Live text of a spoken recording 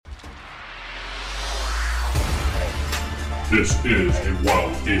This is a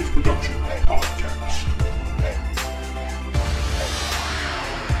Wild Games Production podcast.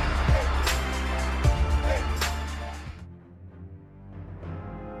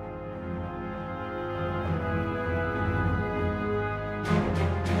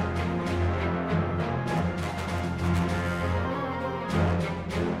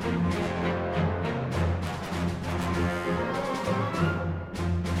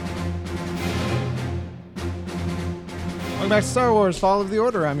 Welcome back to Star Wars Fall of the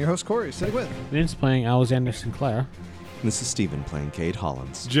Order. I'm your host, Corey, sitting with Vince playing Alexander Sinclair. This is Steven playing Cade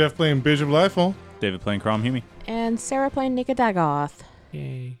Hollins. Jeff playing Bishop Lifeful. David playing Crom Hume. And Sarah playing Nikka Dagoth.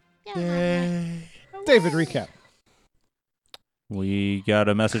 Yay. Yay. David. Recap. We got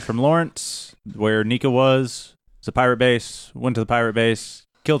a message from Lawrence where Nikka was. It's a pirate base. Went to the pirate base,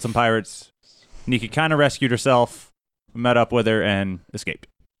 killed some pirates. Nikka kind of rescued herself, met up with her, and escaped.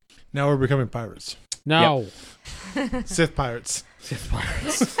 Now we're becoming pirates. No. Sith pirates. Sith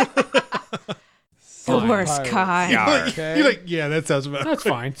pirates. The worst kind. Yarr. Okay. You're like, yeah, that sounds about That's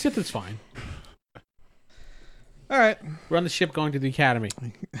fine. Sith is fine. All right. We're on the ship going to the academy.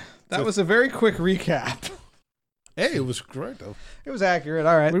 That was a very quick recap. Hey, it was correct, though. It was accurate.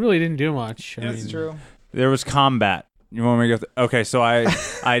 All right. We really didn't do much. I That's mean, true. There was combat. You want me to go? Okay, so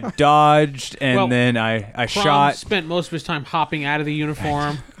I dodged and Well, then I Crom shot. spent most of his time hopping out of the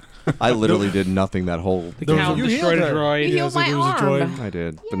uniform. I literally did nothing that whole. The There was Count a- You destroyed a healed her. droid. You healed my there was a arm. droid. I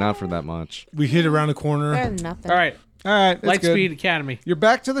did, but not for that much. We hid around the corner. Better than nothing. All right. All right. It's good. Lightspeed Academy. You're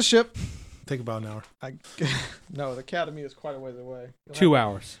back to the ship. Take about an hour. No, the academy is quite a ways away. 2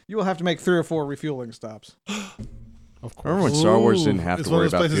 hours. You will have to make 3 or 4 refueling stops. Of course. Remember when Star Wars didn't have It's to one worry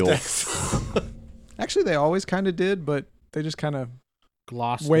of those about places fuel? that- Actually, they always kind of did, but they just kind of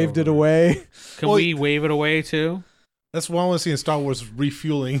Glossed waved it over. away. Can Well, we wave it away too? That's what I want to see in Star Wars,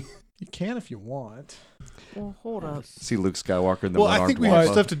 refueling. You can if you want. Well, hold up. See Luke Skywalker and the Well, I one-armed think we have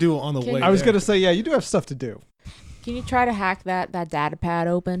Wampa. stuff to do on the Can way you- I was there. going to say, yeah, you do have stuff to do. Can you try to hack that data pad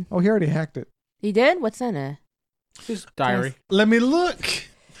open? Oh, he already hacked it. You did? What's in it? His diary. Let me look.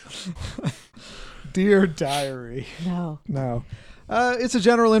 Dear diary. No. No. It's a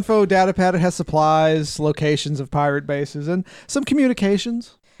general info data pad. It has supplies, locations of pirate bases, and some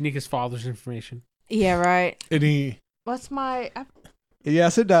communications. Nikka's father's information. Yeah, right. Any? What's my...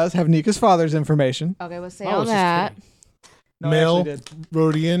 Yes, it does have Nikka's father's information. Okay, let's say Oh, on it's just that. kidding. No, I Male, actually did.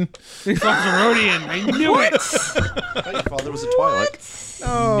 Rhodian. His father's a Rhodian. I knew it. I thought your father was a Twi'lek.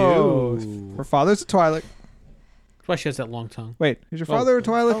 Oh, No. her father's a Twi'lek. That's why she has that long tongue. Wait, is your Oh. father a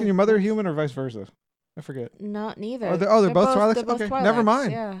Twi'lek Oh. and your mother a human, or vice versa? I forget. Not neither. They're both Twi'leks? they're both Okay, never Twi'leks,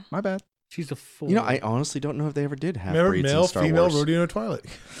 mind. Yeah. My bad. She's a fool. You know, I honestly don't know if they ever did have Male, breeds in Star female, Wars. Rhodian, or Twi'lek.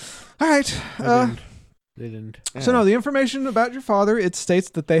 All right. They didn't. So no, the information about your father, it states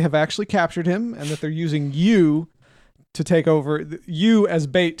that they have actually captured him and that they're using you to take over, you as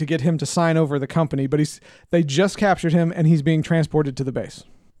bait to get him to sign over the company. But they just captured him and he's being transported to the base.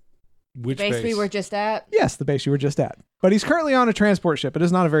 Which Base base? we were just at. Yes, the base you were just at. But he's currently on a transport ship. It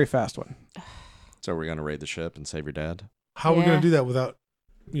is not a very fast one. So we're gonna raid the ship and save your dad. How are we Yeah. going to do that without,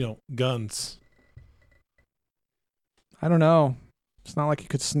 guns? I don't know. It's not like you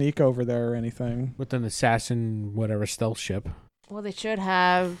could sneak over there or anything. With an assassin, whatever, stealth ship. Well, they should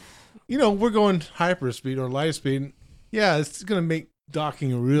have... We're going hyperspeed or light speed. Yeah, it's going to make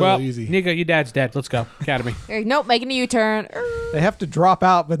docking real Well, easy. Nikka, your dad's dead. Let's go. Academy. Nope, making a U-turn. They have to drop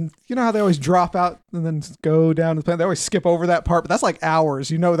out, but you know how they always drop out and then go down to the planet? They always skip over that part, but that's like hours.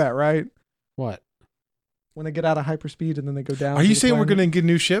 You know that, right? What? When they get out of hyperspeed and then they go down. Are you saying we're going to get a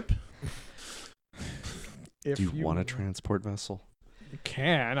new ship? to... Do you want a transport vessel? You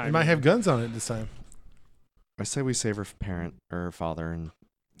can. I might have guns on it this time. I say we save her parent or her father and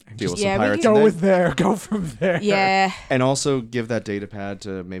deal with Yeah, some we pirates. can- and Go then- with there. Go from there. Yeah. And also give that data pad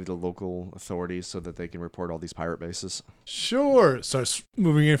to maybe the local authorities so that they can report all these pirate bases. Sure. Starts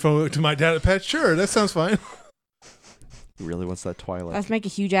moving info to my data pad. Sure, that sounds fine. He really wants that Twi'lek. Let's make a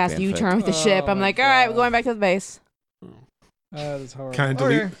huge ass Fanfic. U-turn with the Oh ship. I'm my like, all right, God. we're going back to the base. That is horrible. Kind of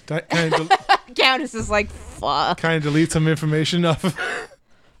Okay. Countess is like, fuck. delete some information off of...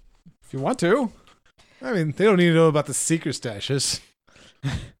 If you want to, I mean, they don't need to know about the secret stashes.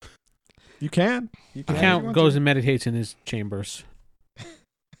 you can. You The can. Count goes and meditates in his chambers.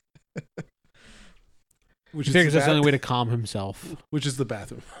 Which He is figures the that's the only way to calm himself. Which is the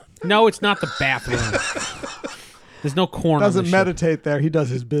bathroom. No, it's not the bathroom. There's no corner. Doesn't on the ship. meditate there. He does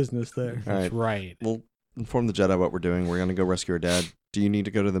his business there. All That's right. right. We'll inform the Jedi what we're doing. We're going to go rescue our dad. Do you need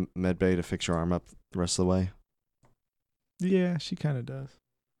to go to the med bay to fix your arm up the rest of the way? Yeah, she kind of does.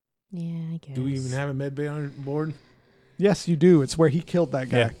 Yeah, I guess. Do we even have a med bay on board? Yes, you do. It's where he killed that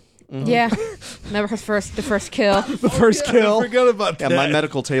guy. Yeah. Remember the first kill. The first I kill. forgot about Yeah, that. my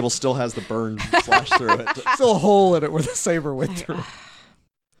medical table still has the burn slash through it. Still a hole in it where the saber went through.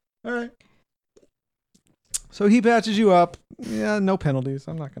 All right. So he patches you up. Yeah, no penalties.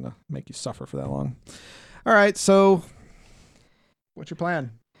 I'm not going to make you suffer for that long. All right, so what's your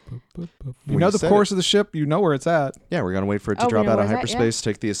plan? You Well, know you the said course of the ship. You know where it's at. Yeah, we're gonna wait for it to Oh, we drop know out of where it's at, yeah. hyperspace,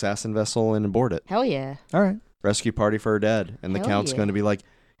 take the assassin vessel, and board it. Hell yeah. All right. Rescue party for her dad, and the Hell count's yeah. going to be like,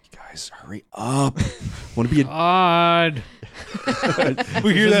 "You guys, hurry up! Want to be a God.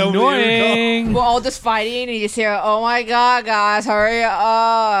 We hear that over the intercom. Annoying. We're all just fighting, and you just hear, "Oh my god, guys, hurry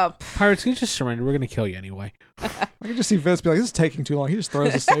up!" Pirates, can you just surrender? We're gonna kill you anyway. I can just see Vince be like, this is taking too long. He just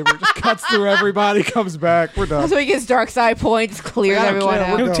throws a saber, just cuts through everybody, comes back. We're done. So he gets dark side points, clears I don't everyone care, out.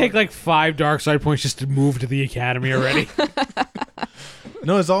 we're It would going. take like 5 dark side points just to move to the academy already.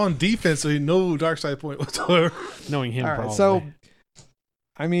 No, it's all on defense, so no dark side point whatsoever. Knowing him, All right, probably. so,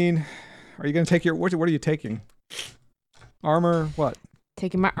 I mean, are you going to take your, what are you taking? Armor, what?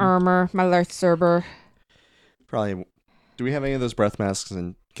 Taking my armor, my lightsaber. probably." Do we have any of those breath masks?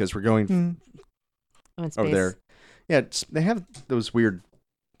 And because we're going I'm in space. over there, yeah, they have those weird.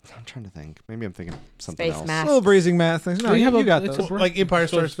 I'm trying to think. Maybe I'm thinking something Space else. mask. Little breezing math things. No, We have you a- got it's those. a- Like Empire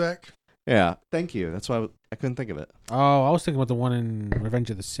Strikes Back. Yeah, thank you. That's why I couldn't think of it. Oh, I was thinking about the one in Revenge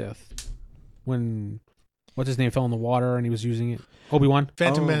of the Sith. When, what's his name, fell in the water and he was using it. Obi-Wan?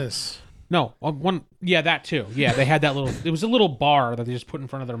 Phantom Oh. Menace. No, one. Yeah, that too. Yeah, they had that little. It was a little bar that they just put in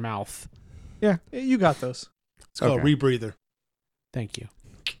front of their mouth. Yeah, you got those. It's called Okay. Rebreather. Thank you.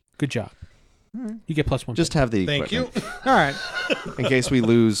 Good job. You get +1. Just have the Thank you. equipment All right. in case we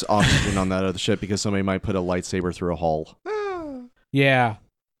lose oxygen on that other ship because somebody might put a lightsaber through a hull. Yeah,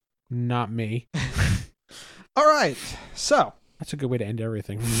 not me. All right. So, That's a good way to end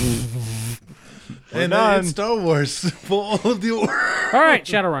everything. And done. it's Star Wars. For all of the All right,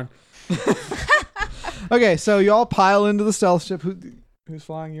 Shadowrun. okay, so you all pile into the stealth ship. Who's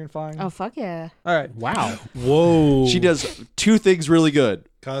flying? You're flying? Oh fuck yeah! All right. Wow. Whoa. She does 2 things really good: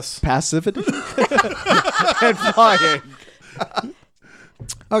 Cuss. passivity and flying.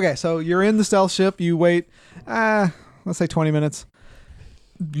 Okay, so you're in the stealth ship. You wait, let's say 20 minutes.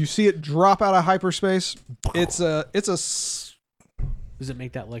 You see it drop out of hyperspace. It's a Does it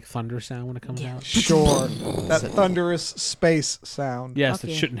make that like thunder sound when it comes out? sure that thunderous space sound. Yes,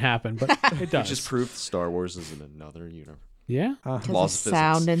 Okay. that shouldn't happen, but it Which does. Uh-huh. is proof Star Wars is in another universe. Yeah. Because Laws of of physics.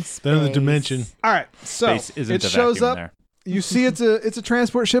 sound and space. Another dimension. All right, so Space isn't it a shows vacuum up. there. You see, it's a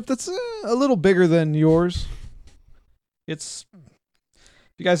transport ship that's a little bigger than yours. It's.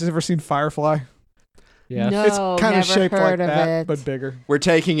 You guys ever seen Firefly? Yeah. No, It's kind of never shaped like heard of that, it. but bigger. We're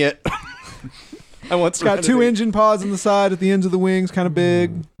taking it. I want It's got 2 engine pods on the side at the ends of the wings, kind of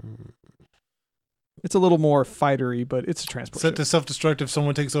big. It's a little more fightery, but it's a transport Set ship. to self-destruct if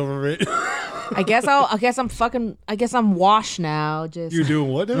someone takes over it. I guess I'm washed now. Just You're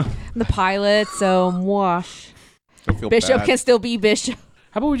doing what now? I'm the pilot, so I'm washed. I feel Bishop bad. can still be Bishop.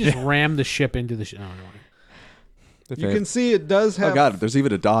 How about we just ram the ship into the ship? Oh, no. You can see it does have. Oh god, there's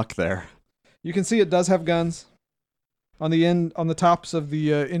even a dock there. You can see it does have guns on the end, on the tops of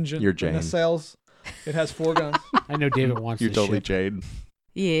the engine. You're and Jane. the sails. It has 4 guns. I know David wants You're this totally ship. Jade.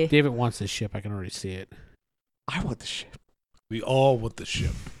 Yeah. David wants this ship. I can already see it. I want the ship. We all want the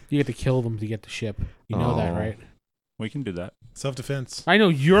ship. You get to kill them to get the ship. You know that, Oh. right? We can do that. Self-defense. I know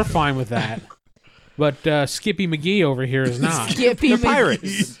you're fine with that. But Skippy McGee over here is not. Skippy They're McGee.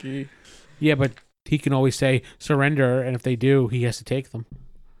 pirates. Yeah, but he can always say surrender, and if they do, he has to take them.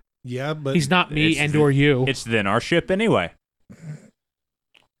 Yeah, but He's not me It's and the- or you. It's then our ship anyway.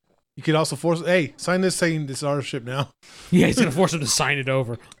 you could also force. Hey, sign this saying this is our ship now. Yeah, he's gonna force him to sign it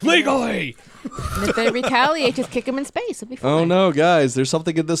over legally. And if they retaliate, just kick him in space. It'll be fine. Oh no, guys, there's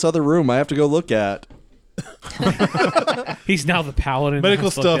something in this other room I have to go look at. He's now the paladin. Medical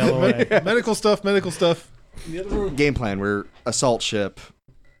of Hustle stuff. Delaware. Medical stuff. Medical stuff. Game plan: we're assault ship.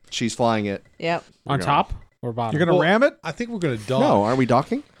 She's flying it. Yep. On top or bottom? You're going to ram it? I think we're gonna dock. No, aren't we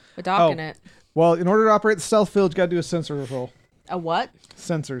docking? We're docking Oh. it. Well, in order to operate the stealth field, you got to do a sensor roll. A what?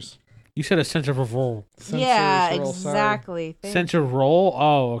 Sensors. You said a sensor roll. Sensors yeah, roll, sorry. exactly. Sensor roll?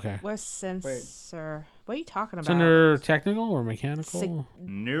 Oh, okay. Where's sensor? What are you talking about? It's under technical or mechanical? Sig-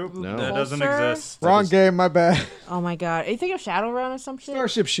 Nope, No. that doesn't Closer? exist. Wrong game, my bad. Oh my god. Are you thinking of Shadowrun or some shit?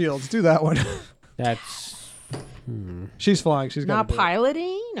 Starship Shields, do that one. That's. She's flying. She's got Not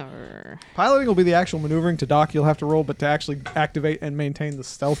piloting or Piloting will be the actual maneuvering. To dock, you'll have to roll, but to actually activate and maintain the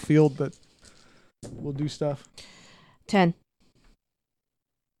stealth field that will do stuff. 10.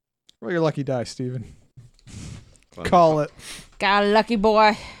 Roll your lucky die, Steven. Call it. Got a lucky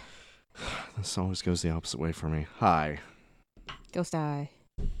boy. This always goes the opposite way for me. Hi. Ghost eye.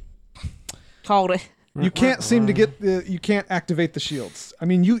 Hold it. You can't seem to get you can't activate the shields. I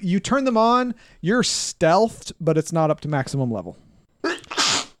mean, you turn them on, you're stealthed, but it's not up to maximum level.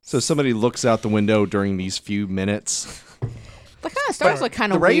 So somebody looks out the window during these few minutes. The kind of stars look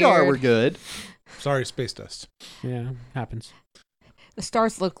kind The of weird. radar were good. Sorry, space dust. Yeah, happens. The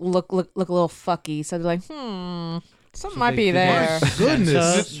stars look a little fucky, so they're like, something might be they- there. My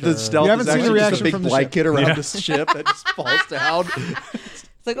goodness. The stealth You haven't is seen the actually just reaction a big from the blanket around the ship that just falls down.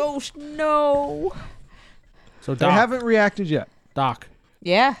 It's like, oh no. So They Doc, haven't reacted yet. Doc,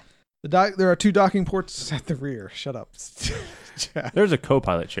 Yeah. There are 2 docking ports at the rear. Shut up. There's a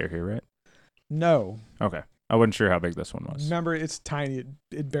co-pilot chair here, right? No. Okay. I wasn't sure how big this one was. Remember, it's tiny.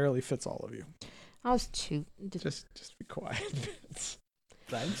 It barely fits all of you. I was too. Just be quiet.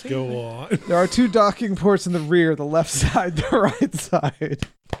 Go on. There are 2 docking ports in the rear, the left side, the right side.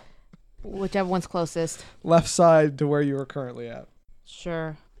 Whichever one's closest. Left side to where you are currently at.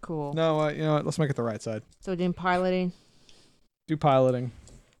 Sure. Cool. No, you know what? Let's make it the right side. So doing piloting. Do piloting.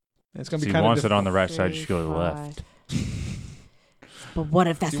 It's going to So be he kind wants of it on the right side, 3, just go to the 5. left. But what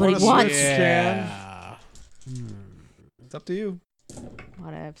if that's Do you what he wanna wants? switch? yeah. It's up to you.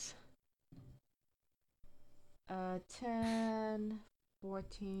 Whatevs. 10,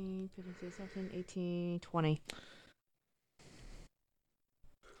 14, 15, 16, 17, 18, 20.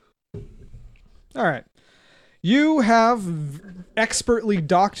 All right. You have expertly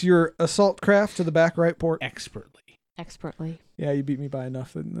docked your assault craft to the back right port. Expertly. Expertly. Yeah, you beat me by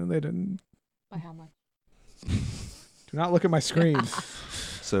enough. They didn't. By how much? Do not look at my screen.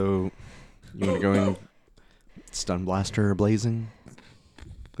 So, you want to go in stun blaster blazing?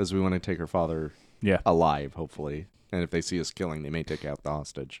 Because we want to take her father alive, hopefully. And if they see us killing, they may take out the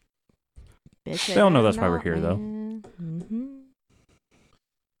hostage. Bitch, They don't know that's why we're here, though. Mm-hmm.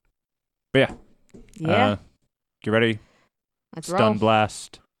 But yeah. Yeah. Get ready. Let's Stun roll.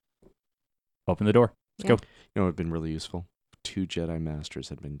 blast. Open the door. Let's go. You know what would have been really useful? 2 Jedi Masters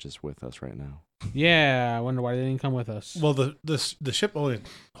had been just with us right now. Yeah, I wonder why they didn't come with us. Well, the ship only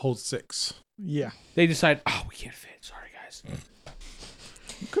holds 6. Yeah. They decide, we can't fit. Sorry, guys.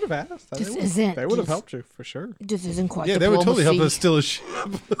 You could have asked. This They would have helped you for sure. This isn't quite Yeah, they would totally help diplomacy. us steal a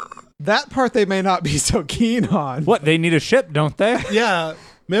ship. That part they may not be so keen on. What? They need a ship, don't they? Yeah,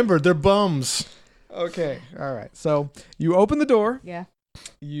 remember, they're bums. Okay. All right. So you open the door. Yeah.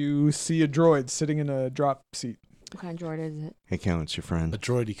 You see a droid sitting in a drop seat. What kind of droid is it? Hey, Cal, it's your A friend.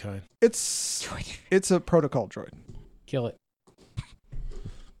 droidy kind. It's a protocol droid. Kill it.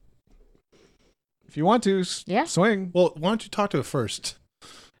 If you want to, Yeah. swing. Well, why don't you talk to it first?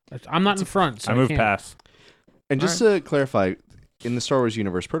 I'm not in front, so I moved can't. past. And just to clarify, in the Star Wars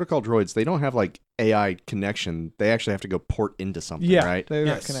universe, protocol droids, they don't have like AI connection. They actually have to go port into something, Yeah, right? they're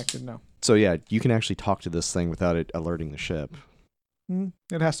not Yes. connected. No, So yeah, you can actually talk to this thing without it alerting the ship.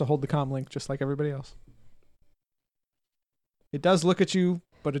 It has to hold the comm link just like everybody else. It does look at you,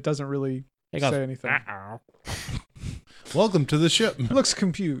 but it doesn't really It goes, say anything. "Uh-oh." Welcome to the ship. It looks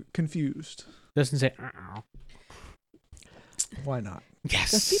confused. Doesn't say, uh-oh. Why not?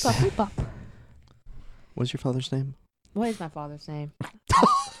 Yes. Just beep up, beep up. What's your father's name? What is my father's name? We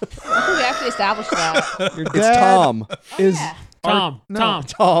actually established that. Your It's dad Tom. is Yeah. Tom. No. Tom.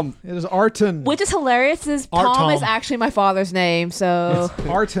 Tom. It is Arton. Which is hilarious. Is Art Tom Tom. is actually my father's name. So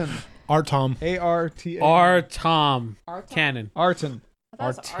Arton. Our Tom. A-R-T-A. R. Tom. Arton. Cannon. Arton.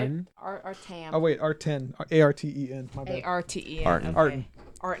 Artin? Artam. Oh wait, Arten. A-R-T-E-N. My bad. A-R-T-E-N. Artin. Okay. Artin.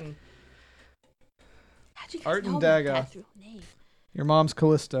 Artin. How'd you guys Artin know Daga. that real name? Your mom's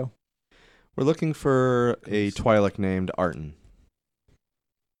Callisto. We're looking for a Twi'lek named Arton.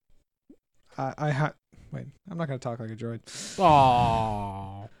 Wait, I'm not gonna talk like a droid.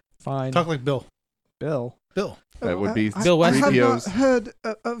 Aww. Fine. Talk like Bill. Bill. Bill. That would be Bill West. I have not 3PO's. heard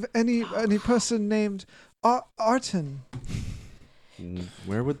of any person named Arton.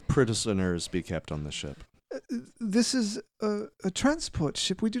 Where would prisoners be kept on the ship? This is a transport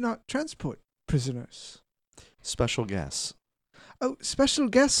ship. We do not transport prisoners. Special guests. Oh, special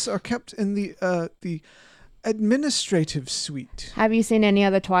guests are kept in the administrative suite. Have you seen any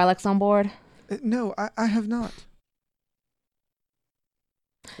other Twi'leks on board? No, I have not.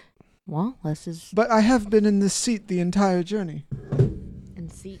 Well, this is But I have been in this seat the entire journey. in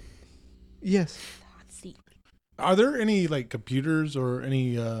seat. Yes. Hot seat. Are there any like computers or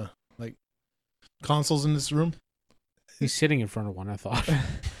any like consoles in this room? He's sitting in front of one, I thought.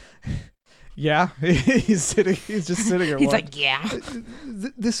 Yeah, he's sitting. He's just sitting at He's one. like, yeah.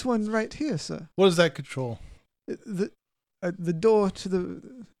 This one right here, sir. What does that control? The door to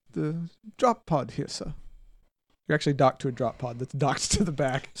the drop pod here, sir. You're actually docked to a drop pod that's docked to the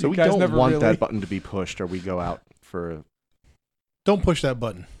back. So You we guys don't never want really- that button to be pushed, or we go out for. Don't push that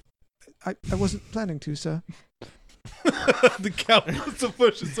button. I wasn't planning to, sir. The cow wants to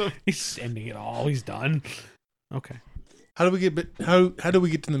push it. So He's ending it all. He's done. Okay. how do we get? How do we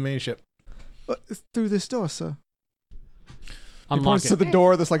get to the main ship? Through this door, sir. He Unlock points to it. the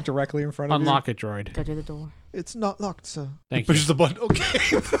door that's like directly in front of Unlock it, droid. Go to the door. you. It's not locked, sir. Thank you. Pushes the button.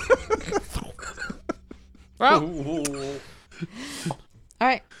 Okay. Well, All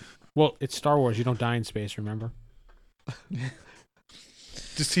right. well, it's Star Wars. You don't die in space, remember?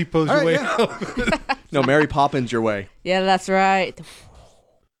 Just T-pose All your way right, out. No, Mary Poppins your way. Yeah, that's right.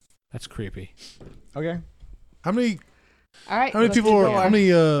 That's creepy. Okay. How many All right. How many let's do people the are? door. How many?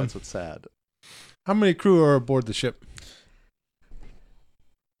 That's what's sad. How many crew are aboard the ship?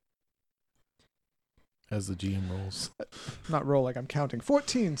 As the GM rolls. Not roll like I'm counting.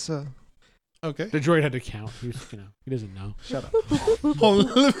 14, sir. Okay. The droid had to count. He doesn't know. Shut up. Hold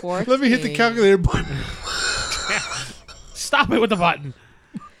on, let me hit the 14. calculator button. Stop it with the button.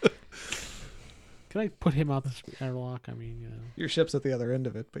 Can I put him out the airlock? I mean, Your ship's at the other end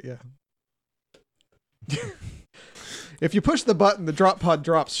of it, but yeah. If you push the button, the drop pod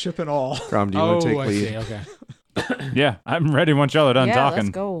drops, ship and all. Grom, do you want to take I lead? see. Okay. Yeah, I'm ready once y'all are done Yeah, talking. let's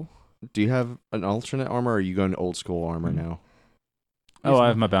go. Do you have an alternate armor, or are you going old school armor now? Oh, I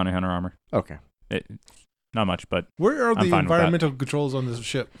have my bounty hunter armor. Okay. Not much, but Where are I'm the fine with that. environmental controls on this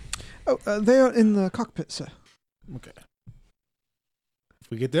ship? Oh, they are in the cockpit, sir. Okay.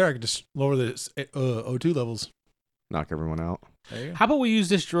 If we get there, I can just lower the O2 levels. Knock everyone out. There you go. How about we use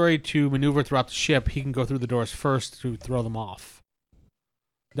this droid to maneuver throughout the ship? He can go through the doors first to throw them off.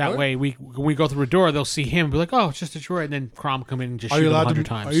 That What? way, when we go through a door, they'll see him and be like, "Oh, it's just a droid," and then Crom come in and just Are shoot you him allowed 100 to?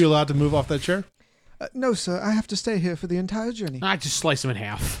 times. Are you allowed to move off that chair? No, sir. I have to stay here for the entire journey. I just slice him in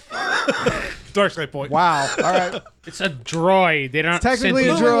half. Dark side point. Wow. All right. It's a droid. They don't It's technically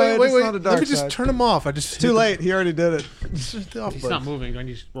send a people- droid. It's not a dark Let me just side. turn him off. I just Too late. He already did it. Hit the off He's button. not moving. Do I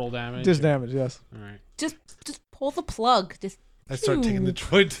just roll damage? Just damage, yes. All right. Just pull the plug. Just I start taking the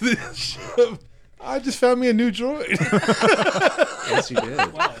droid to the ship. I just found me a new droid. Yes, you did.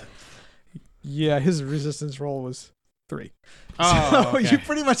 Yeah, his resistance roll was 3. Oh, So okay. you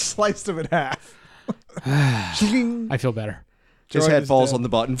pretty much sliced him in half. Shing. I feel better. His Droid head is falls dead. on the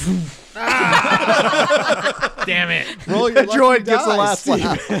button. Damn it! Roll your The droid lucky gets the die, last Steve.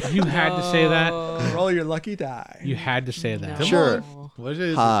 laugh. You had to say that. Roll your lucky die. You had to say that. no. Sure. What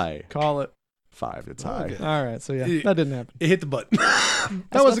is High. Call it. 5. It's high. Okay. All right, so yeah, It- that didn't happen. it? Hit the button.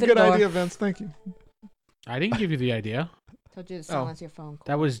 That Let's was go a through good the door. idea, Vince. Thank you. I didn't give you the idea. Told you to silence your phone.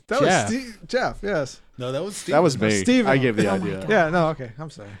 That was That Jeff. was Jeff, yes. No, that was Steve. That was me. Steven. I gave the Oh my idea. God. Yeah, no, okay. I'm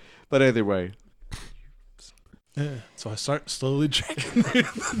sorry. But either way, Yeah. So I start slowly drinking.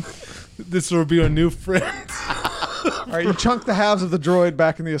 This will be our new friend. All right, you chunk the halves of the droid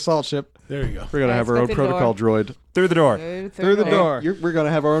back in the assault ship. There you go. we're going to Let's have our go own through the protocol droid. through the door. Through the door. We're going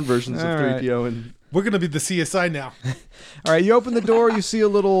to have our own versions All of right. 3PO and We're gonna be the CSI now. All right, you open the door. You see a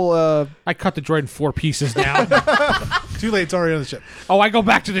little. I cut the droid in 4 pieces now. Too late. It's already on the ship. Oh, I go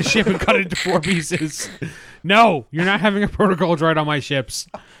back to the ship and cut it into 4 pieces. No, you're not having a protocol droid on my ships.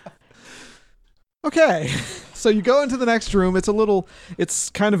 Okay, so you go into the next room. It's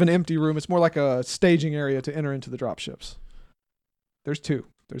kind of an empty room. It's more like a staging area to enter into the drop ships. There's 2.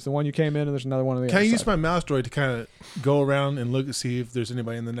 There's the one you came in, and there's another one on the Can I other use side. my mouse droid to kind of go around and look to see if there's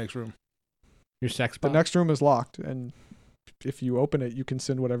anybody in the next room? Your sex The bot. next room is locked, and if you open it, you can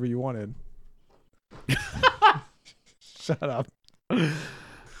send whatever you wanted. Shut up.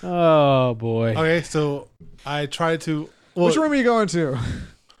 Oh boy. Okay, so I try to. Well, Which room are you going to?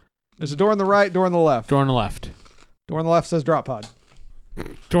 There's a door on the right, door on the left. Door on the left. Door on the left says drop pod.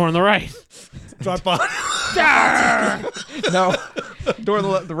 Door on the right. drop on. No, door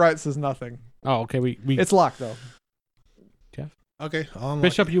on the right says nothing. Oh, okay. We It's locked though. Okay, I'll unlock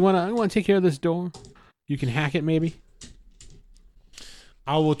Bishop, it. you wanna take care of this door? You can hack it, maybe.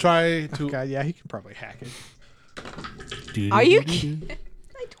 I will try to. Okay, yeah, he can probably hack it. Are you kidding?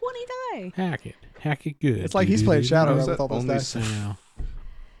 Like 20 die. Hack it. Hack it good. It's like he's played Shadow Is with that all those only dice. I know.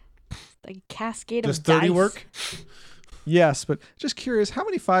 Like cascade Does of 30 dice. work? Yes, but just curious, how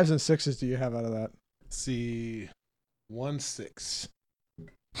many 5s and 6s do you have out of that? Let's see, 1 6.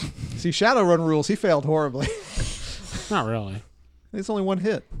 See, Shadowrun rules, he failed horribly. Not really. It's only 1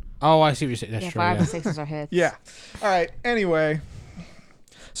 hit. Oh, I see what you're saying. That's Yeah, true. 5 Yeah. and 6s are hits. Yeah. All right. Anyway,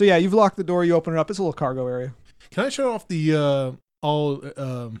 so yeah, you've locked the door. You open it up. It's a little cargo area. Can I shut off the all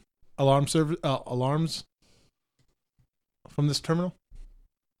alarms from this terminal?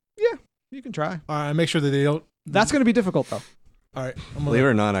 You can try. All right, make sure that they don't. That's going to be difficult, though. All right, I'm believe it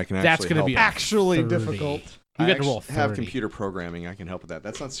or not, I can actually That's gonna help. be Actually 30. difficult. You I get to roll actually have 30. computer programming. I can help with that.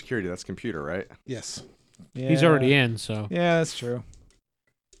 That's not security. That's computer, right? Yes. Yeah. He's already in, so Yeah, that's true.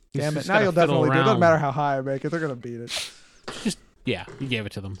 Damn it! just Now gotta you'll fiddle definitely do it. Doesn't around. matter how high I make it; they're gonna beat it. Yeah, you gave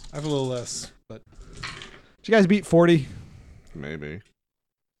it to them. I have a little less, but Did you guys beat 40? Maybe.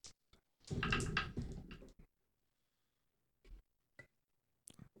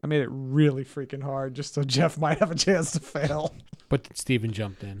 I made it really freaking hard just so Jeff might have a chance to fail. But Steven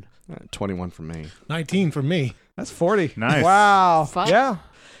jumped in. 21 from me. 19 for me. That's 40. Nice. Wow. Fuck. Yeah.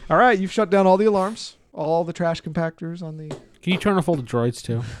 All right, you've shut down all the alarms, all the trash compactors on the. Can you turn off all the droids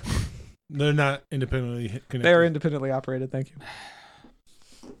too? They're not independently connected. They are independently operated. Thank you.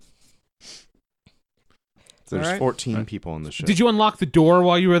 There's All right. 14 people on the ship. Did you unlock the door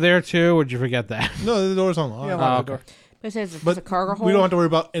while you were there too, or did you forget that? No, the door's unlocked. Yeah, lock the okay. door. It says it's But a cargo hold. we don't have to worry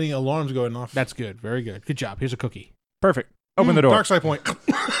about any alarms going off. That's good. Very good. Good job. Here's a cookie. Perfect. Open the door. Dark side point.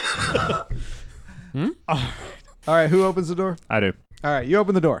 All right, who opens the door? I do. All right, you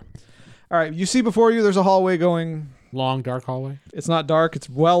open the door. All right, you see before you there's a hallway going. Long dark hallway. It's not dark, it's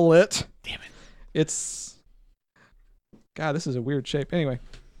well lit. Damn it. It's God, this is a weird shape. Anyway,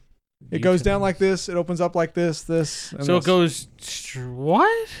 it goes down like this, it opens up like this, and So this. it goes.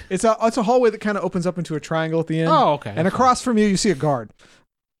 What? It's a hallway that kind of opens up into a triangle at the end. Oh, okay. And across from you you see a guard.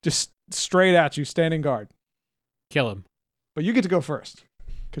 Just straight at you, standing guard. Kill him. But you get to go first.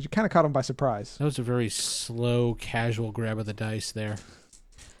 Because you kind of caught him by surprise. That was a very slow, casual grab of the dice there.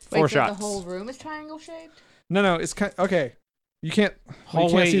 Wait, 4 so shots. the whole room is triangle shaped? No, it's kind okay. You can't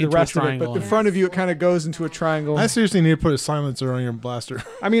Hallway see the into a rest of it, but triangle. in front of you it kind of goes into a triangle. I seriously need to put a silencer on your blaster.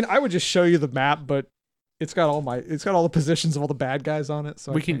 I mean, I would just show you the map, but it's got all the positions of all the bad guys on it,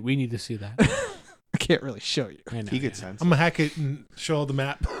 so We need to see that. I can't really show you. I know. He gets sense. I'm going to hack it and show all the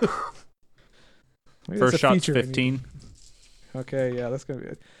map. Maybe First that's a shot's feature in 15. Okay, yeah, that's gonna be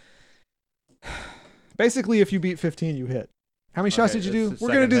it. Basically, if you beat 15, you hit. How many shots Okay, did you do? that's the We're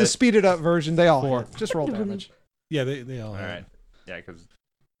gonna second do the hit. speeded up version. They all 4. hit. Just roll damage. Yeah, they all All have right. it. Yeah, because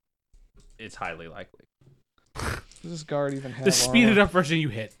it's highly likely. Does this guard even have The speeded armor? up version you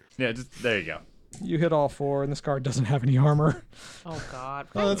hit. Yeah, there you go. You hit all 4, and this guard doesn't have any armor. Oh, God.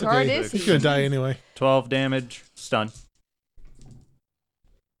 Oh, that's What guard okay. is He's he? going to die anyway. 12 damage. Stun.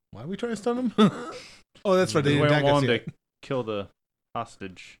 Why are we trying to stun him? Oh, that's right. They We didn't attack us want him yet. to kill the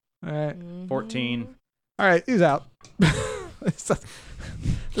hostage. All right, Mhm. 14. all right, he's out. The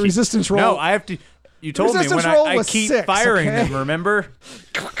resistance roll. No, I have to. You told me Resistance when roll I was keep 6, firing okay? them, remember?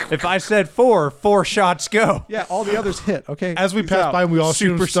 If I said 4 shots go. Yeah, all the others hit. Okay, As we he's pass out. by him, we all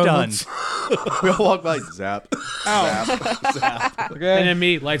shoot him Super stun stunned. once. We all walk by. Zap. Zap. Zap. Okay, And then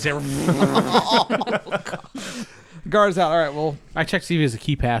me, lightsaber. guard's out. All right, well, I checked to see if he has a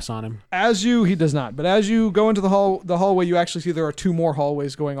key pass on him. he does not. But as you go into the hallway, you actually see there are 2 more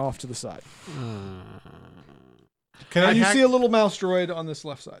hallways going off to the side. Can I And you hack? see a little mouse droid on this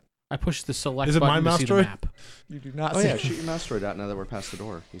left side. I pushed the select Is it button my to see mouse the droid? map. You do not Oh see yeah, it. shoot your mouse droid out now that we're past the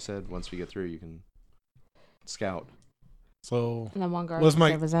door. He said once we get through, you can scout. So, And then one guard Was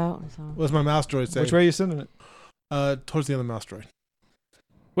my- was out. So. what's my mouse droid say? Which way are you sending it? Towards the other mouse droid.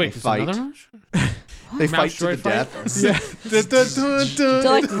 Wait, They there's fight. another mouse? They Mouse fight to the droid fight? death. Yeah. Dun, dun, dun, dun. They're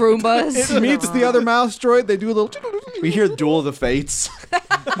like Roombas. It meets the other mouse droid. They do a little. We hear Duel of the Fates.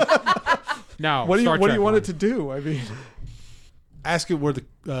 No. What do Star you Trek want one. it to do? I mean, Ask it where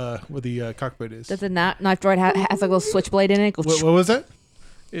the cockpit is. Does the knife droid has like a little switchblade in it? Go What was that?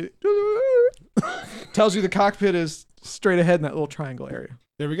 it tells you the cockpit is straight ahead in that little triangle area.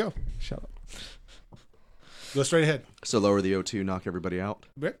 There we go. Shut up. Go straight ahead. So lower the O2, knock everybody out.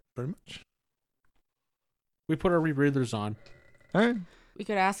 Yeah, pretty much. We put our rebreathers on. All right. We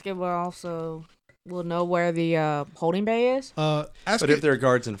could ask it. We'll know where the holding bay is. Ask But it, if there are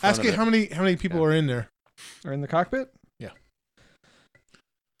guards in front ask of it it, how many people are in there. Or in the cockpit? Yeah.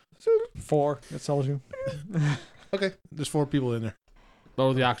 4. That tells you. Okay, there's 4 people in there.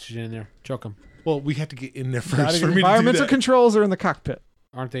 Lower the oxygen in there. Choke them. Well, we have to get in there Gotta first get for me to do environmental that. controls are in the cockpit.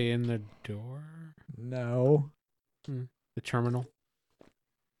 Aren't they in the door? No. The terminal?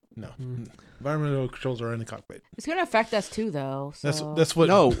 No, Hmm. environmental controls are in the cockpit. It's gonna affect us too, though. So. That's what.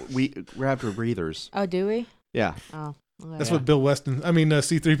 no, we're after breathers. Oh, do we? Yeah. Oh. Okay. That's what Bill Weston. I mean,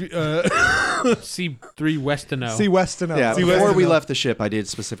 C3. C3 Westino. See Weston. Yeah, See, before Weston, we though. left the ship, I did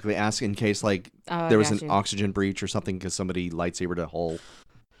specifically ask in case Oh, there was got an you. oxygen breach or something because somebody lightsabered a hole.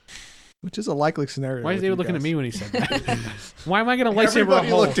 Which is a likely scenario. Why is with David you looking at guys. me when he said that? Why am I going to lightsaber Everybody a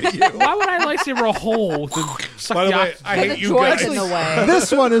hole? looked at you. Why would I lightsaber a hole to suck By the way, oxygen? I But hate the you droid's guys. in the way.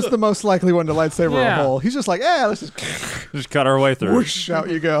 This one is the most likely one to lightsaber Yeah. a hole. He's just like, let's just Just cut our way through. whoosh, out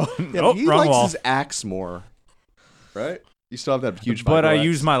you go. Yeah, Oh, but he wrong likes wall. his axe more, right? You still have that huge. But I vibro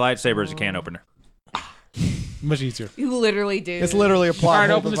use axe. my lightsaber as a can opener. Much easier. You literally do. It's literally a All plot. right,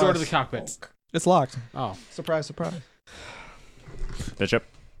 hole open the door to the device. cockpit. It's locked. Oh. Surprise, surprise. Bishop.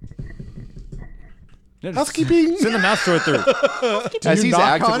 Housekeeping. Send the mouse sword through. As you he's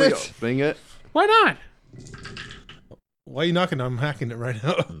knock on actively it? opening it, Why not? Why are you knocking? I'm hacking it right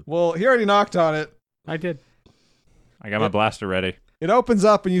now. Well, he already knocked on it. I did. I got my blaster ready. It opens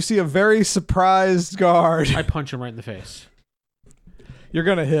up and you see a very surprised guard. I punch him right in the face. You're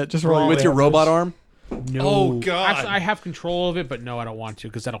gonna hit. Just roll with your damage. robot arm. No. Oh, God. Actually, I have control of it, but no, I don't want to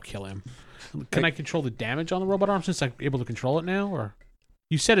because that'll kill him. Can I control the damage on the robot arm since I'm able to control it now? Or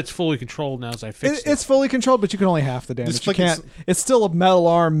you said it's fully controlled now as I fixed it. It's fully controlled, but you can only half the damage. Just You flick can't. It's still a metal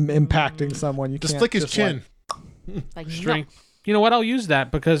arm impacting someone. You Just can't flick his just, chin. Like Strength. You know what? I'll use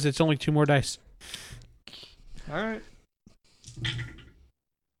that because it's only 2 more dice. All right.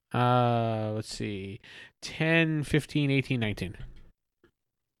 Let's see. 10, 15, 18, 19.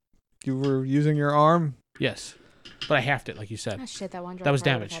 You were using your arm. Yes. But I halved it, like you said. Oh shit, that one. That was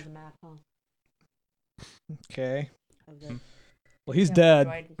dropped damage. had the map, huh? Okay. Of the- Well, he's Yeah, dead.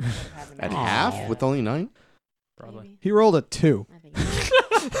 droid would have the At map. half Yeah. with only 9. Probably. He rolled a 2. I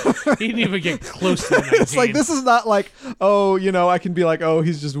think He didn't even get close to the 19. It's like, this is not like, oh, I can be like, oh,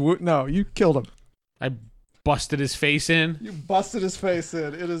 he's just no, you killed him. I busted his face in. You busted his face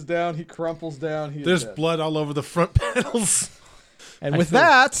in. It is down. He crumples down. He There's is dead. blood all over the front panels. And I with feel-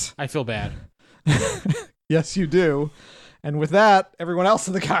 that, I feel bad. yes, you do. And with that, everyone else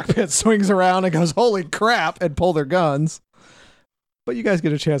in the cockpit swings around and goes, holy crap, and pull their guns. But you guys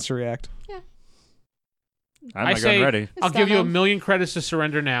get a chance to react. I'm I my say- gun ready. I'll give you Stun 'em. 1,000,000 credits to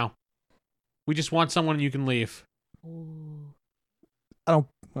surrender now. We just want someone you can leave.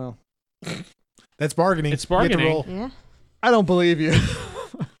 Well, That's bargaining. It's You get to bargaining. roll. Yeah. I don't believe you.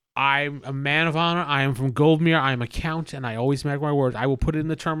 I'm a man of honor. I am from Goldmere. I am a count, and I always mark my words. I will put it in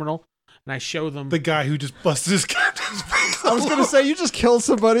the terminal, and I show them. The guy who just busted his captain's face. I was going to say, you just killed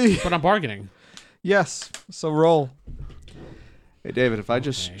somebody. But I'm bargaining. Yes. So roll. Hey, David, if I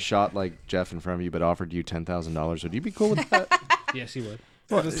just Okay. shot like Jeff in front of you but offered you $10,000, would you be cool with that? Yes, he would.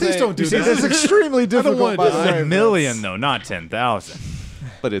 Please don't do See, that. It's extremely difficult. wanna by do the that. way, $1 million, though, not 10,000.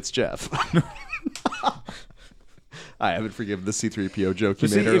 But it's Jeff. I haven't forgiven the C-3PO joke you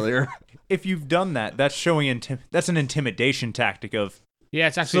But made see, earlier. If you've done that, that's showing that's an intimidation tactic of Yeah,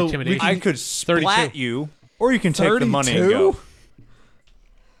 it's actually So we intimidation. I could 32. splat you, or you can take the money and 32? go.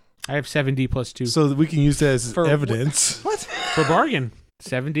 I have 7D plus 2 So that we can use that as For evidence. for bargain.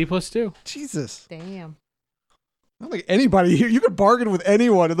 7D plus 2. Jesus. Damn. I don't think anybody here. You could bargain with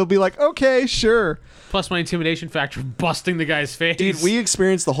anyone and they'll be like, okay, sure. Plus my intimidation factor of busting the guy's face. Dude, we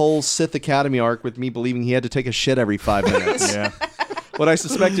experienced the whole Sith Academy arc with me believing he had to take a shit every 5 minutes. Yeah. When I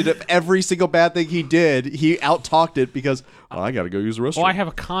suspected of every single bad thing he did, he out-talked it because, I got to go use the restroom. Well, I have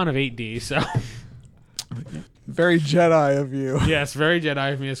a con of 8D, so Very Jedi of you. yes, very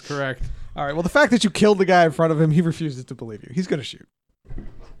Jedi of me is correct. All right. Well, the fact that you killed the guy in front of him, he refuses to believe you. He's going to shoot.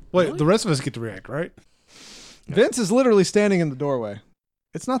 Wait, the rest of us get to react, right? Vince is literally standing in the doorway.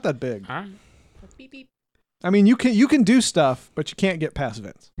 It's not that big. All right. Beep beep. I mean, you can do stuff, but you can't get past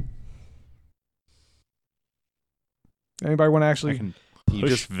Vince. Anybody want to I actually? can You push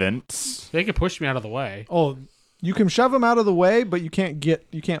just- Vince. They can push me out of the way. Oh, You can shove him out of the way, but you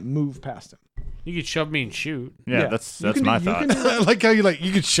can't move past him. You could shove me and shoot. Yeah, Yeah. that's You can my do- you thought. can do- I like how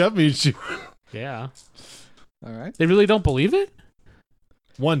you could shove me and shoot. Yeah. All right. They really don't believe it?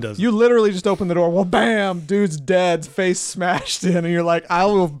 One doesn't. You literally just open the door. Well, bam, dude's dead, face smashed in, and you're like, I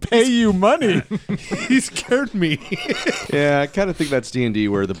will pay you money. He scared me. Yeah, I kind of think that's D&D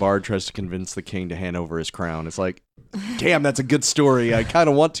where the bard tries to convince the king to hand over his crown. It's like, damn, that's a good story. I kind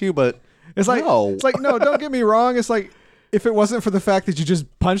of want to, but It's like, no. no, don't get me wrong. It's like, if it wasn't for the fact that you just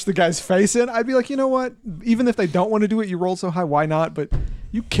punched the guy's face in, I'd be like, you know what? Even if they don't want to do it, you rolled so high, why not? But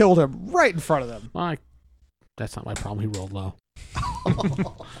you killed him right in front of them. Well, that's not my problem. He rolled low.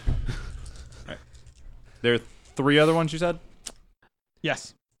 There are 3 other ones you said?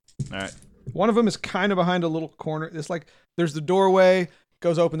 Yes. All right. One of them is kind of behind a little corner. It's like there's the doorway,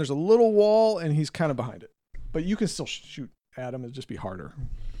 goes open, there's a little wall, and he's kind of behind it. But you can still shoot at him. It'd just be harder. I'm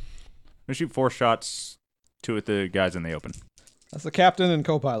going to shoot 4 shots, 2 at the guys in the open. That's the captain and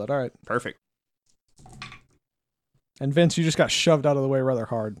co-pilot. All right. Perfect. And Vince, you just got shoved out of the way rather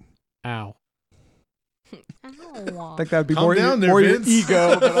hard. Ow. I think that'd be Calm more, down there, more your Vince.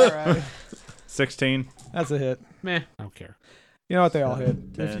 ego, but all right. 16. That's a hit. Meh. I don't care. You know what? They all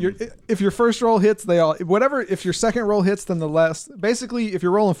hit. Ten. If your first roll hits, they all whatever. If your second roll hits, then the last. Basically, if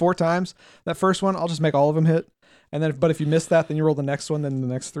you're rolling 4 times, that first one, I'll just make all of them hit. And then, but if you miss that, then you roll the next one, then the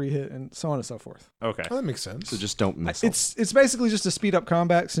next 3 hit, and so on and so forth. Okay. Oh, that makes sense. So just don't miss. It's basically just to speed up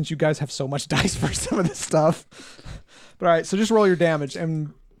combat since you guys have so much dice for some of this stuff. But all right, so just roll your damage,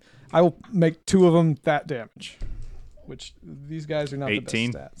 and I will make 2 of them that damage. Which these guys are not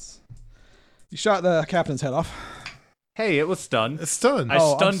 18. the best stats. You shot the captain's head off. Hey, it was stunned. It's stunned. I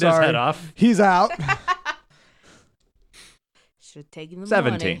Oh, I'm stunned his sorry. head off. He's out. Should have taken the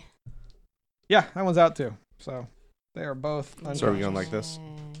 17. money. Yeah, that one's out too. So they are both unconscious. So are we going like this?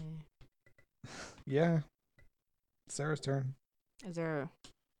 Yeah. Sarah's turn. Is there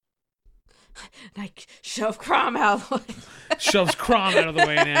like shove Crom out of the way? Shoves Crom out of the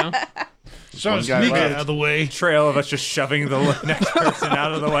way now. Shoves guy Nikka left. out of the way. Trail of us just shoving the next person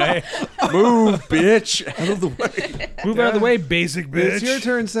out of the way. Move, bitch, out of the way. Move out of the way, basic bitch. It's your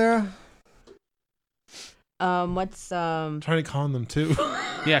turn, Sarah. What's Trying to con them too.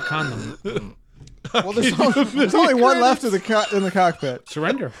 Yeah, condom. Well, there's only one left in the cockpit.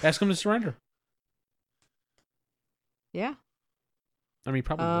 Surrender. Ask him to surrender. yeah. I mean,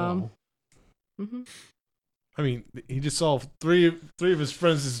 probably will. Mm-hmm. I mean, he just saw three of his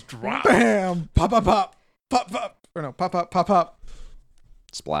friends just drop. Bam! Pop, pop, pop. Pop, pop. Or no, pop, pop, pop, pop.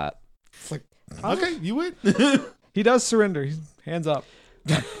 Splat. It's like, Okay, you win. he does surrender. He's hands up.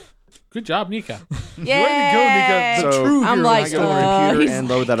 Good job, Nikka. Yeah. Way to go, Nikka. So true I'm hero. like, I go to the computer he's- and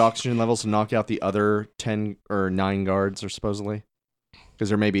load that oxygen level to knock out the other 10 or 9 guards, or supposedly, because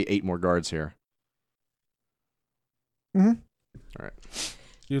there may be 8 more guards here. Mm-hmm. All right.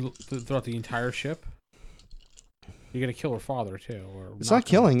 You throughout the entire ship. You're gonna kill her father too, or It's not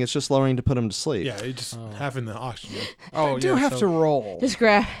killing. It's just lowering to put him to sleep. Yeah, you just having the oxygen. Oh, You do yeah, have so- to roll. Just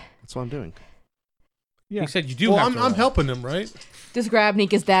grab That's what I'm doing. Yeah. He said you do. Well, have to I'm roll. helping him, right?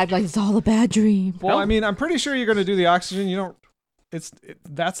 Nikka's dad like it's all a bad dream. Well, I mean, I'm pretty sure you're going to do the oxygen. You don't.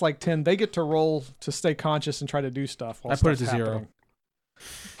 That's like 10. They get to roll to stay conscious and try to do stuff. While I put it stuff's to 0. happening.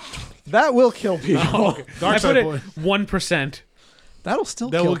 That will kill people. Oh, okay. Dark I side put boy. it 1%. That'll still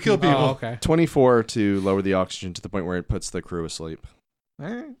That kill will kill people. Oh, okay. 24 to lower the oxygen to the point where it puts the crew asleep. All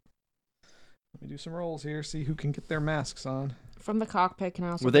right. Let me do some rolls here. See who can get their masks on. From the cockpit, can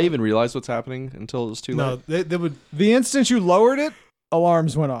I also? Would they even realize what's happening until it was too No, late? they would. The instant you lowered it,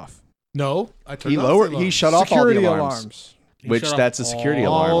 alarms went off. No, I turned He off the lowered. alarm. He shut off all Security the alarms, He which shut off that's a security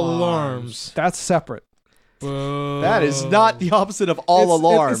all alarm. all alarms. That's separate. That is not the opposite of all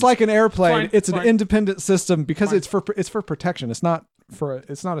alarms. It's like an airplane. Fine, It's fine. an independent system because Fine. it's for protection. It's not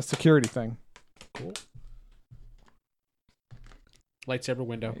a security thing. Cool. Lightsaber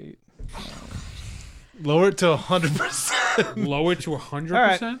window. Lower it to 100%. Lower it to 100%. All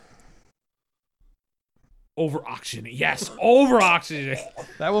right. Over oxygen. Yes, over oxygen.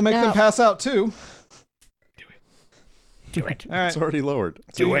 That will make them Now- pass out too. Do it. All right. It's already lowered.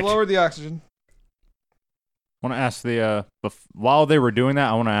 So you lowered the oxygen. I want to ask the while they were doing that,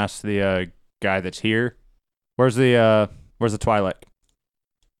 I want to ask the guy that's here. Where's the Twilight?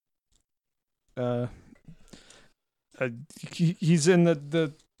 He's in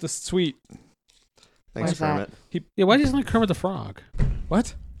the suite. Thanks, Where's that? Kermit. Yeah, why doesn't like Kermit the Frog?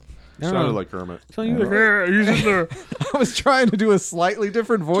 What? Sounded like Kermit. Tell you he's in there. I was trying to do a slightly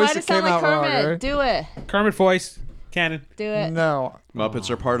different voice. Try to It came sound like out Kermit. wrong. Right? Do it. Kermit voice. Canon. Do it. No, Muppets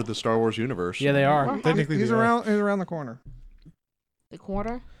are part of the Star Wars universe. Yeah, they are. Technically, he's they are. around. He's around the corner. The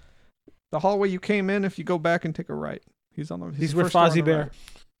corner. The hallway you came in. If you go back and take a right, he's on the. He's the with first door on Fozzie the Bear. right.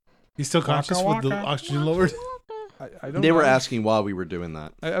 He's still conscious with the waka. oxygen lowered. I don't They were know. asking while we were doing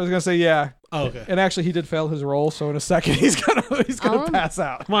that. I was gonna say yeah, Oh, okay. and actually he did fail his roll, so in a second he's gonna pass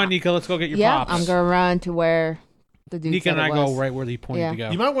out. Come on, Nikka, let's go get your Yeah, pops. I'm gonna run to where the dude Nikka said and I it go was. right where he pointed Yeah. to go.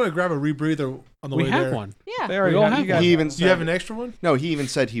 You might want to grab a rebreather on the we way have there. one. Yeah. They already We all have, have you guys. one. He even Do you have an extra one? No, he even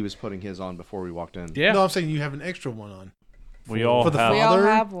said he was putting his on before we walked in. Yeah. No, I'm saying you have an extra one on. We all For the have. We all Father,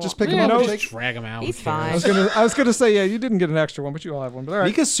 have one. Just pick Yeah, him up. no, and just take- drag him out. He's Who cares? fine. I was gonna say yeah, you didn't get an extra one, but you all have one. But all right.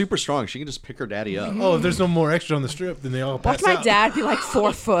 Nika's super strong. She can just pick her daddy up. Oh, if there's no more extra on the strip, then they all pass Watch my out. dad be like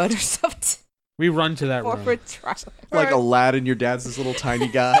 4 foot or something. We run to that 4 room. foot truck. Like Aladdin, your dad's this little tiny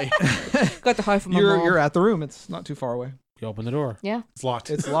guy. Got to hide from my mom. You're at the room. It's not too far away. You open the door. Yeah. It's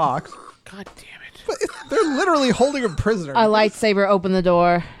locked. It's locked. God damn it. But they're literally holding him prisoner. A lightsaber opened the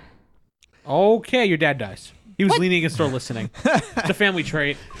door. Okay, your dad dies. He was leaning against the door listening. It's a family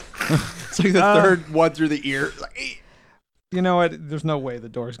trait. It's like the third one through the ear. Like, "Eh." You know what? There's no way the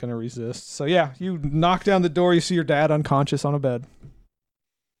door is gonna resist. So yeah, you knock down the door. You see your dad unconscious on a bed.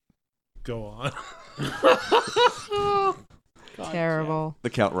 Go on. Terrible. The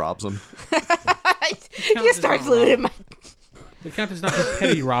count robs him. He starts looting my. The count is not a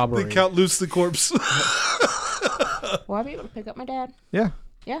petty robbery. They count loose the corpse. Will I be able to pick up my dad? Yeah.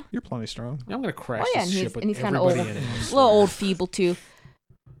 Yeah. You're plenty strong. I'm gonna crash Oh, yeah, this and ship he's- with and he's kinda everybody old. in it. A little old, feeble too.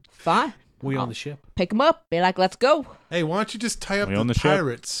 Fine. We on the ship. Pick him up. Be like, let's go. Hey, why don't you just tie up We on the the ship?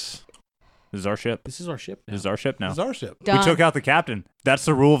 pirates? This is our ship. This is our ship now. This is our ship now. It's our ship. Done. We took out the captain. That's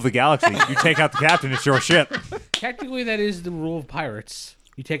the rule of the galaxy. You take out the captain, it's your ship. Technically, that is the rule of pirates.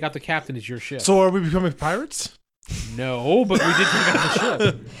 You take out the captain, it's your ship. So are we becoming pirates? No, but we did take out the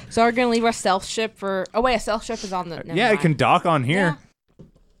ship. So we're gonna leave our stealth ship for. Oh wait, a stealth ship is on the. never Yeah, it mind. can dock on here.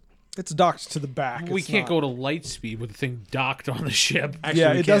 It's docked to the back. We It's can't not- go to light speed with the thing docked on the ship. Actually,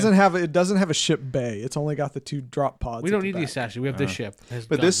 Yeah, we it can. doesn't have a ship bay. It's only got the 2 drop pods. We at don't the need the back. assassin. We have this ship. It has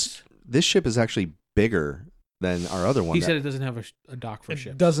But guns. this ship is actually bigger than our other one. He that- said it doesn't have a dock for It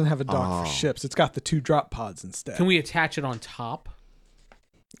ships. doesn't have a dock Oh. for ships. It's got the 2 drop pods instead. Can we attach it on top?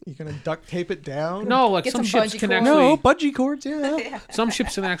 You gonna duct tape it down? No, like Get some some ships bungee can cords. actually. No, bungee cords. Yeah. Some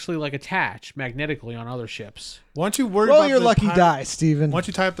ships can actually like attach magnetically on other ships. Why don't you worry Roll about your the lucky pirate- die, Steven. Why don't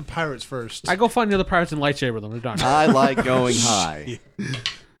you tie up the pirates first? I go find the other pirates and lightsaber them. They're done. I like going high.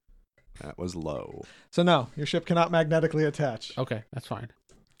 That was low. So no, your ship cannot magnetically attach. Okay, that's fine.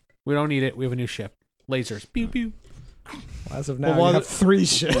 We don't need it. We have a new ship. Lasers. Pew pew. As of now, Well, while you have 3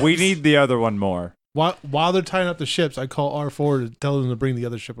 ships. We need the other one more. While they're tying up the ships, I call R4 to tell them to bring the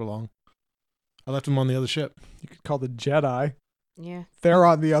other ship along. I left them on the other ship. You could call the Jedi. Yeah. They're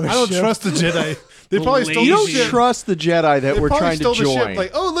on the other I don't ship. trust the Jedi. They probably stole You the don't ship. trust the Jedi that They we're probably trying to stole the join. ship.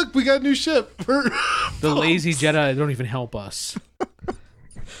 Like, oh look, we got a new ship. The lazy Jedi don't even help us.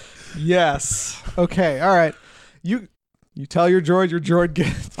 Yes. Okay. All right. You tell your droid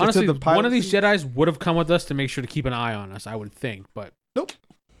gets Honestly, to the pilot one of these seat. Jedis would have come with us to make sure to keep an eye on us, I would think, but Nope.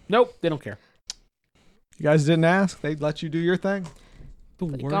 Nope, they don't care. You guys didn't ask. They'd let you do your thing. The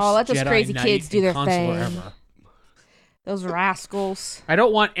Like, worst oh, let those Jedi crazy Knight kids do and their consular thing. ever. Those rascals. I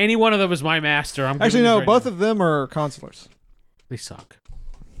don't want any one of them as my master. I'm Actually, no. Both of them are consulars. they suck.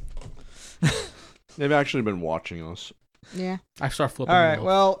 They've actually been watching us. Yeah. I start flipping. All them right. off.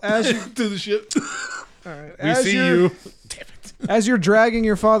 Well, as you to the ship. all right, We as see you're- you. as you're dragging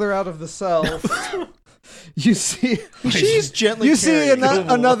your father out of the cell, you see She's gently you see carrying him.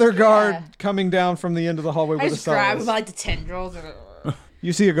 another guard Yeah. coming down from the end of the hallway I where the just cell grab is. him by like the tendrils.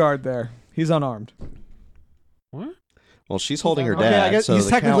 You see a guard there. He's unarmed. What? Well, she's holding her Okay, dad. I guess so he's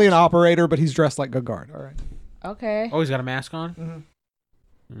the technically an count- operator, but he's dressed like a guard. All right. Okay. Oh, he's got a mask on?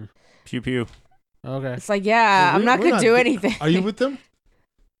 Pew pew. Okay. It's like, yeah, I'm not We're gonna do anything. Are you with them?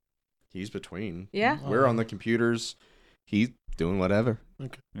 He's between. Yeah. We're on the computers. He's doing whatever.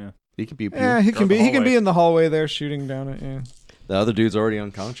 Okay. Yeah. He can be. Yeah, he Go can the be. He can hallway. be in the hallway there, shooting down it. Yeah. The other dude's already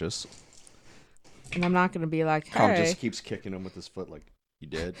unconscious. And I'm not gonna be like, Tom hey. just keeps kicking him with his foot, like, "You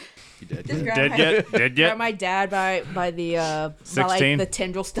dead? You dead?" Just yet?" grab Dead my, yet? Dead grab yet? my dad by the by 16? like the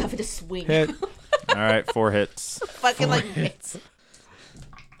tendril stuff and just swing. Hit. All right, 4 hits. Fucking like hits.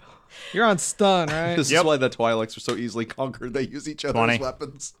 You're on stun, right? This Yep. is why the Twi'leks are so easily conquered. They use each other 20. as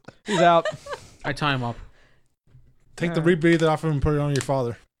weapons. He's out. I tie him up. Take the rebreather off him and put it on your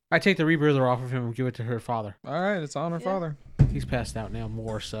father. I take the rebreather off of him and give it to her father. All right, it's on her father. He's passed out now,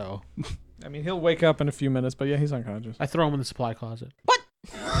 more so. I mean, he'll wake up in a few minutes, but yeah, he's unconscious. I throw him in the supply closet.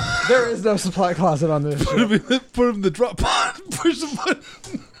 There is no supply closet on this ship. Put him in the drop pod. Push the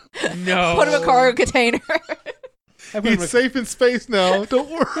button. No. Put him in a cargo container. I put him in He's safe in space now. Don't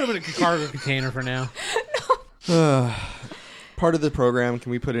worry. put him in a cargo container for now. Part of the program,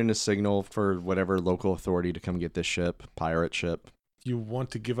 can we put in a signal for whatever local authority to come get this ship, pirate ship? You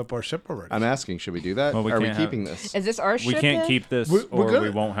want to give up our ship already? I'm asking, should we do that? Well, we Are we can't have- keeping this? Is this our ship? We can't then? keep this, We're or gonna- we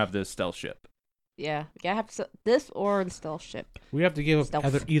won't have this stealth ship. Yeah, we gotta have this or the stealth ship. We have to give Stealth.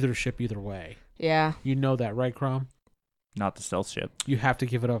 up either ship either way. Yeah. You know that, right, Crom? Not the stealth ship. You have to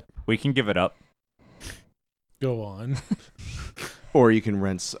give it up. We can give it up. Go on. Or you can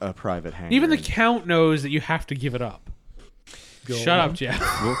rent a private hangar. Even the Count knows that you have to give it up. Go Shut on. up, Jeff.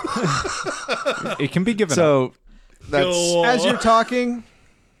 It can be given up. So that's Go on. As you're talking,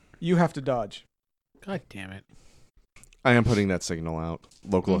 you have to dodge. God damn it. I am putting that signal out.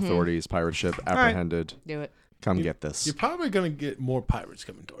 Local Mhm. authorities, pirate ship right. apprehended. Do it. Come You- get this. You're probably gonna get more pirates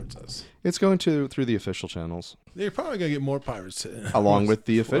coming towards us. It's going through the official channels, You're probably gonna get more pirates. along with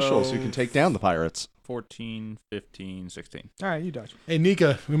the officials who can take down the pirates. 14, 15, 16. All right, you dodge. Hey,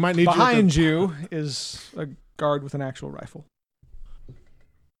 Nikka, we might need Behind you. you is a guard with an actual rifle.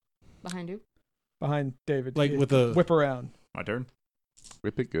 Behind you. Behind David. Like You with a- whip around. My turn.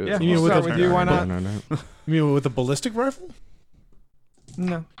 Rip it good. Yeah, You mean we'll with start a- with you. Why not? No. You mean with a ballistic rifle?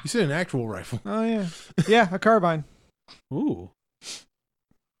 No. You said an actual rifle. Oh yeah. Yeah, a carbine. Ooh.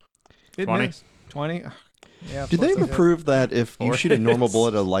 It 20. knows. 20. Ugh. Yeah. Did plus they the ever hit. prove that if you Four shoot a normal hits.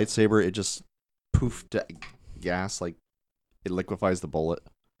 bullet at a lightsaber, it just poofed gas, like it liquefies the bullet?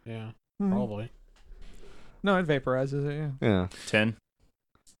 Yeah, Mhm. probably. No, it vaporizes it. Yeah. Yeah. 10.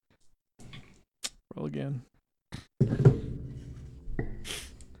 Roll again.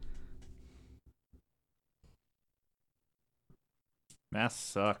 Math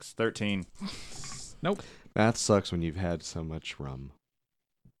sucks. 13. That sucks when you've had so much rum.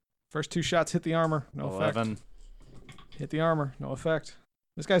 First 2 shots hit the armor. No 11. effect. Hit the armor. No effect.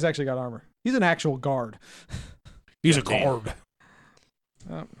 This guy's actually got armor. He's an actual guard. He's a guard.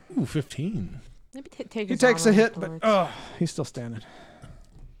 Oh. Ooh, 15. Maybe take He his takes a armor hit, but afterwards. he's still standing.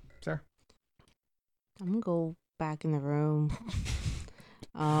 Sarah? I'm gonna go back in the room.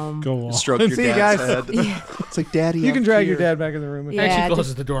 Go on. Stroke your See you dad's guys. head. Yeah. It's like, Daddy, You I'm can drag here. your dad back in the room. If Yeah. Actually just-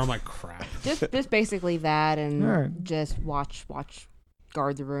 closes the door. I'm like, crap. just basically that, and All right. just watch,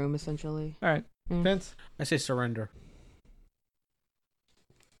 guard the room essentially. All right. Mm. Vince? I say surrender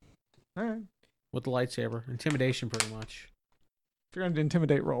All right. with the lightsaber. Intimidation, pretty much. If you're going to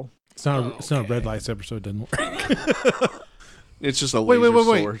intimidate, roll. It's not a red lightsaber, so it doesn't work. It's just a Wait. laser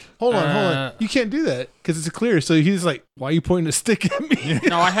sword. Hold on. You can't do that because it's clear. So he's like, "Why are you pointing a stick at me?"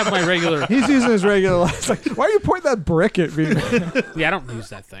 No, I have my regular. He's using his regular light. It's like, why are you pointing that brick at me? Yeah, I don't use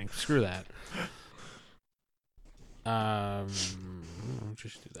that thing. Screw that.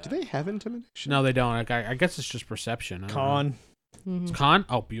 Just do that. Do they have intimidation? No, they don't. I guess it's just perception. I don't know. Con. Mhm. It's con?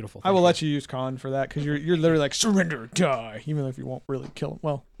 Oh, beautiful. I will let you use con for that because you're literally like, surrender or die, even if you won't really kill him.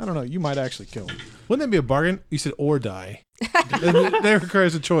 Well, I don't know. You might actually kill him. Wouldn't that be a bargain? You said or die. That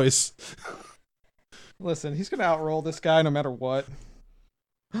requires a choice. Listen, he's going to outroll this guy no matter what.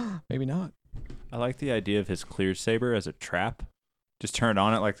 Maybe not. I like the idea of his clear saber as a trap. Just turn it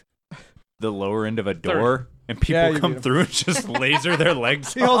on at like the lower end of a door, and people Yeah, you come beat him. through and just laser their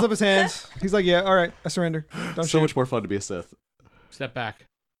legs. He holds up his hands. He's like, yeah, all right, I surrender. Don't So shoot. much more fun to be a Sith. Step back.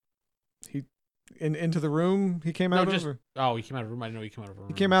 Into the room he came out of? Or- Oh, he came out of a room. I didn't know he came out of a room.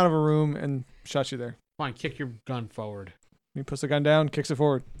 He came out of a room and shot you there. Fine, kick your gun forward. He puts the gun down, kicks it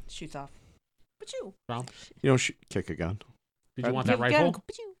forward. Shoots off. Pachoo. Tom, You don't kick a gun. did you want Give that the gun, rifle?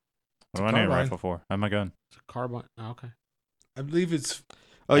 pachoo. What do I need a Carbine. rifle for? I have my gun. It's a carbine. Oh, okay. I believe it's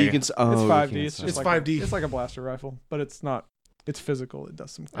Oh, you Okay. can. Oh, It's you 5D. can It's say- just It's like 5D. It's like a blaster rifle, but it's not. It's physical. It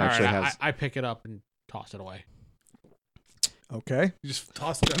does some. All right, Actually has- I pick it up and toss it away. Okay. you just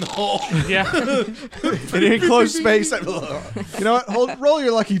toss it in the hole. Yeah. in an enclosed space. You know what? Roll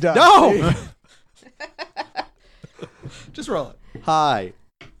your lucky die. No! Just roll it. Hi.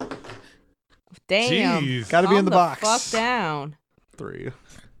 Damn. Jeez. Got to be in Calm the box. Fuck down. 3.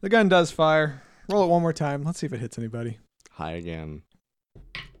 The gun does fire. Roll it one more time. Let's see if it hits anybody. Hi again.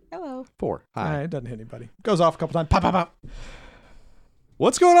 Hello. 4. All Hi. right, it doesn't hit anybody. Goes off a couple times. Pop, pop, pop.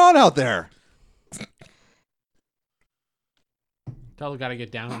 What's going on out there? Tell the guy to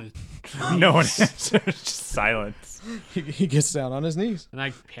get down on it. No one answers. Just silence. He gets down on his knees. And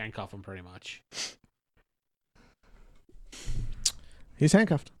I handcuff him pretty much. He's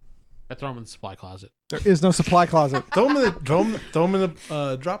handcuffed. I throw him in the supply closet. There is no supply closet. Throw him in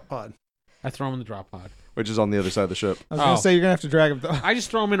the drop pod. I throw him in the drop pod. Which is on the other side of the ship. I was going Oh. to say you're going to have to drag him. I just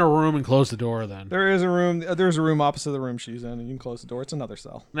throw him in a room and close the door then. There is a room. There's a room opposite the room she's in, and you can close the door. It's another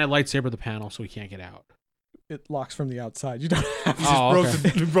cell. And I lightsaber the panel so he can't get out. It locks from the outside. You don't have to. Oh, Broke okay.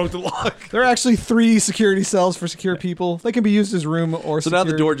 the broke the lock. There are actually 3 security cells for secure people. They can be used as room or So now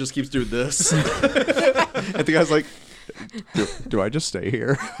the security. door just keeps doing this. And the guy's like, do I just stay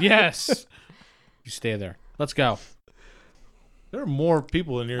here? Yes. You stay there. Let's go. There are more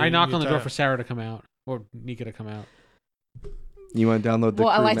people in here. I than knock you on the door thought. for Sarah to come out. Or Nikka to come out. You want to download the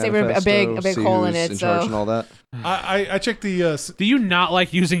Well, crew a lightsaber, a big- manifesto, a big see hole in who's it, in charge so- and all that? I checked the Do you not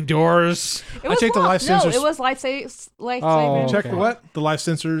like using doors? It was checked the locked. life No, sensors. it was lightsaber. Oh, check okay. the what? the life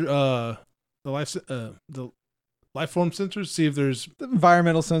sensor the life form sensors. See if there's. The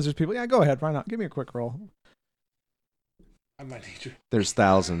environmental sensors people. Yeah, go ahead. Why not? Give me a quick roll. I might need you. There's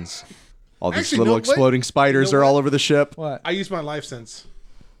thousands. All these Actually, little no, wait. exploding spiders You know are all what? over the ship. What? I use my life sense.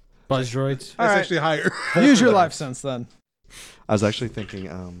 Buzz droids. That's All right. actually higher. Use your life sense then. I was actually thinking,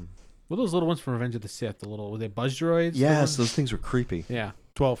 What are those little ones from Revenge of the Sith? The little, were they buzz droids? yes, those things were creepy. Yeah.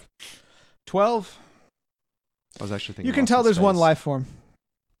 12. 12. I was actually thinking. You can Lost tell in there's one Space. life form.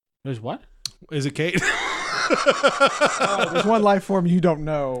 There's what? Is it Kate? There's one life form you don't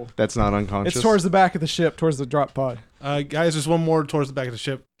know. That's not unconscious. It's towards the back of the ship, towards the drop pod. Guys, there's one more towards the back of the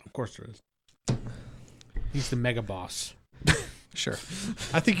ship. Of course there is. He's the mega boss. Sure.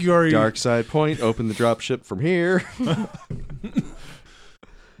 I think you already. Dark side point. Open the drop ship from here.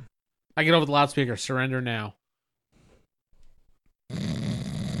 I get over the loudspeaker. Surrender now.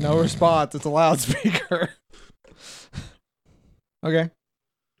 No response. It's a loudspeaker. Okay.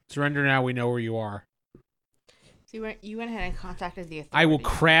 Surrender now. We know where you are. So you went ahead and contacted the authority. I will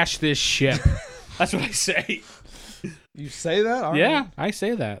crash this ship. That's what I say. You say that? All right. Yeah, I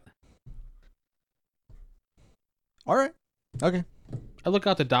say that. All right. Okay. I look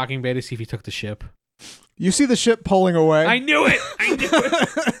out the docking bay to see if he took the ship. You see the ship pulling away. I knew it. I knew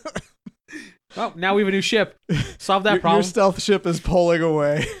it. Oh, now we have a new ship. Solve that Your problem. stealth ship is pulling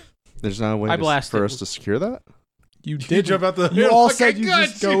away. There's no way for us to secure that? You did jump out the. You all Okay, said you good.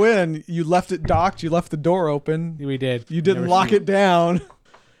 just go in. You left it docked. You left the door open. We did. You didn't Never lock seen it down.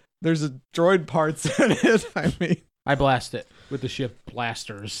 There's a droid parts in it. I mean, I blast it with the ship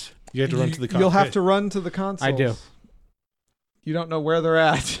blasters. You have to run to the cockpit. You'll have to run to the console. I do. You don't know where they're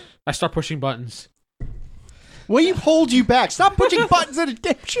at. I start pushing buttons. We hold you back. Stop pushing buttons in a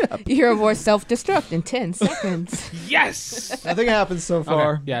damn ship. You hear a voice self-destruct in 10 seconds. Yes. Nothing happens so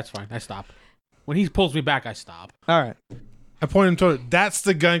far. Okay. Yeah, it's fine. I stop. When he pulls me back, I stop. All right. I point him toward it. That's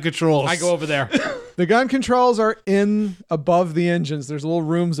the gun controls. I go over there. The gun controls are in above the engines. There's little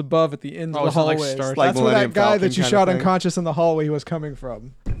rooms above at the end of the it's not like hallways. Star Trek? Like That's where that Millennium guy Falcon that you kind shot of thing? unconscious in the hallway was coming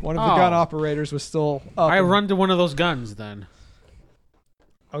from. One of the Oh. gun operators was still up. I and- run to one of those guns then.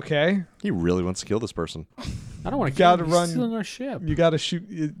 Okay. He really wants to kill this person. I don't want to Gotta kill him. run. He's stealing our ship. You got to shoot.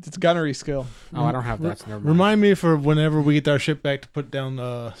 It's gunnery skill. Oh, I don't have that. So never mind. Remind me for whenever we get our ship back to put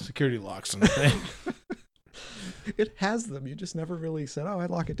down security locks and things. It has them. You just never really said, "Oh, I'd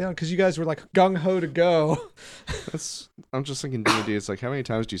lock it down," because you guys were like gung ho to go. I'm just thinking D&D. It's like, how many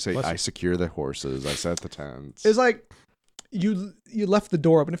times do you say, I secure the horses, I set the tents? It's like you left the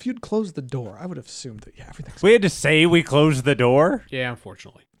door open. If you'd closed the door, I would have assumed that everything's We had to say we closed the door. Yeah,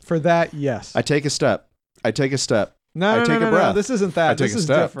 unfortunately. for that. Yes. I take a step. No, I no, take no, a no, breath. This isn't that. I take This a is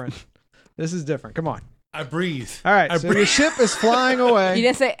step. different. This is different. Come on. I breathe. All right. I So your ship is flying away. You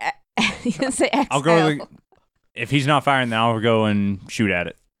didn't say. You didn't say exhale. I'll go. If he's not firing, then I'll go and shoot at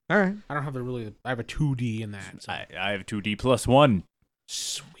it. All right. I don't have I have a 2D in that. So. I have 2D plus 1.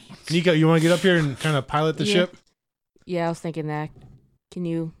 Sweet. Nico, you want to get up here and kind of pilot the Yeah. ship? Yeah, I was thinking that. Can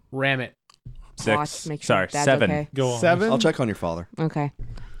you Ram it. watch? 6. Make sure Sorry, that's 7. okay. Go on. 7. I'll check on your father. Okay.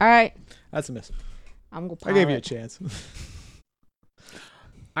 All right. That's a miss. I'm gonna. I gave you a pilot. chance.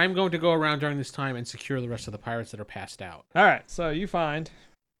 I'm going to go around during this time and secure the rest of the pirates that are passed out. All right. So you find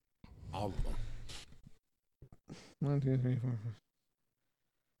All of them. 1, 2, 3, 4, 5.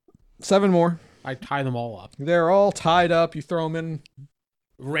 7 more. I tie them all up. They're all tied up. You throw them in.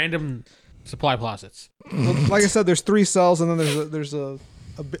 Random supply closets. Like I said, there's 3 cells, and then there's a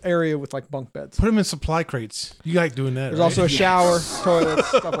area with like bunk beds. Put them in supply crates. You like doing that, There's right? also a shower, toilets,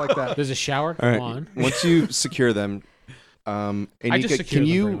 stuff like that. There's a shower. All right. Come on. Once you secure them, I just Anika, secured can them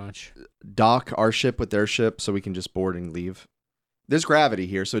you pretty much. dock our ship with their ship so we can just board and leave? There's gravity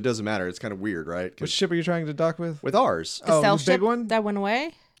here, so it doesn't matter. It's kind of weird, right? 'Cause Which ship are you trying to dock with? with ours, The cell the big ship one? that went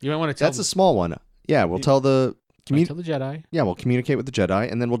away. You might want to tell that's a small one. Yeah, we'll tell the tell the Jedi. Yeah, we'll communicate with the Jedi,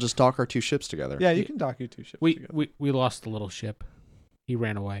 and then we'll just dock our 2 ships together. Yeah, you can dock your 2 ships together. We lost the little ship. He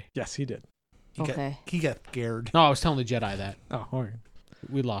ran away. Yes, he did. Okay. He got scared. No, I was telling the Jedi that. Oh, all right.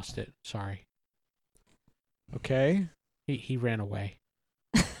 We lost it. Sorry. Okay. He ran away.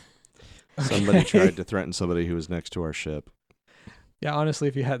 Somebody tried to threaten somebody who was next to our ship. Yeah, honestly,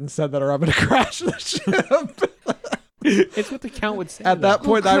 if you hadn't said that, or I'm going to crash the ship. It's what the count would say. At that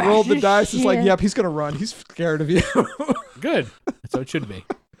point, I rolled the dice. It's like, Yeah. yep, he's going to run. He's scared of you. Good. That's how it should be.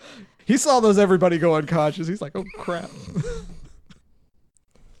 He saw everybody go unconscious. He's like, oh, crap.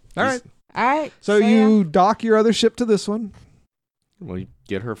 All right. All right. So yeah. you dock your other ship to this one. Well, you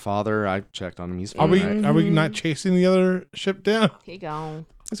get her father. I checked on him. He's Are fine. we right? are we not chasing the other ship down? He gone.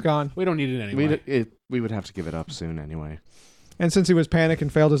 It's gone. We don't need it anyway. We would have to give it up soon anyway. And since he was panicked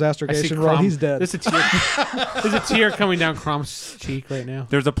and failed his I see astrogation roll, Crom. he's dead. There's a tear. There's a tear coming down Crom's cheek right now.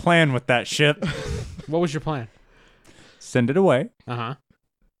 There's a plan with that ship. What was your plan? Send it away Uh huh.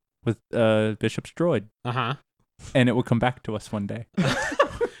 with Bishop's droid, Uh huh. and it will come back to us one day. Uh-huh.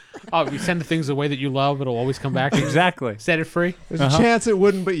 Oh, you send the things away that you love, it'll always come back. Exactly. Set it free. There's a chance it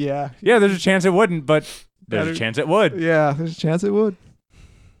wouldn't, but yeah. Yeah, there's a chance it wouldn't, but there's Better- a chance it would. Yeah, there's a chance it would.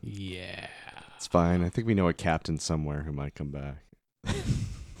 Yeah. It's fine. I think we know a captain somewhere who might come back.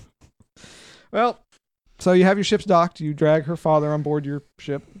 Well, so you have your ships docked. You drag her father on board your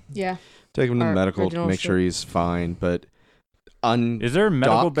ship. Yeah. Take him to the Our medical to original make sure ship. he's fine. But Is there a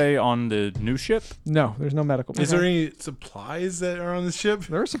medical Doc? bay on the new ship? No, there's no medical. Is there any supplies that are on the ship?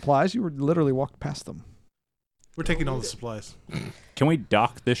 There are supplies. You were literally walked past them. We're taking all the supplies. Can we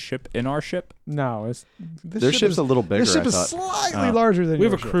dock this ship in our ship? No, it's their ship's a little bigger. This ship I is thought. slightly larger than We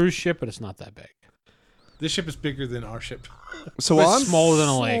have your a ship. cruise ship, but it's not that big. This ship is bigger than our ship. So It's while I'm smaller than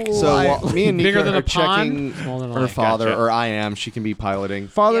a lake. So while me and Bigger Nikka than are a pond, checking smaller than a her lake. father, Gotcha. or I am. She can be piloting.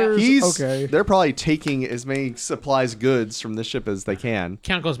 Father's He's okay. They're probably taking as many supplies, goods from the ship as they can.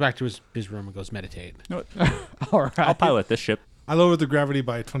 Count goes back to his room and goes meditate. All right. I'll pilot this ship. I lowered the gravity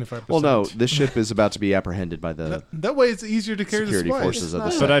by 25%. Well, no, this ship is about to be apprehended by the That way it's easier to carry security the supplies. forces of the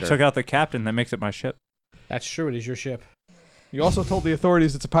It's But I sector. took out the captain. That makes it my ship. That's true. It is your ship. You also told the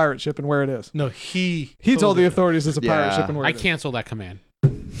authorities it's a pirate ship and where it is. No, he He told the it. authorities it's a pirate Yeah. ship and where I it is. cancel that command.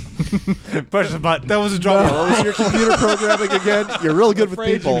 Push the button. That was a drop. What was your computer programming again? You're real good with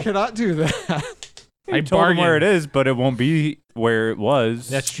Afraid people. You cannot do that. I told him where it is, but it won't be where it was.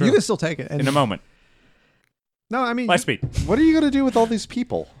 That's true. You can still take it. in a moment. No, I mean, Light speed. What are you going to do with all these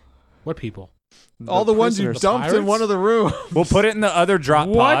people? What people? all the ones you prisoners. dumped in pirates? one of the rooms. We'll put it in the other drop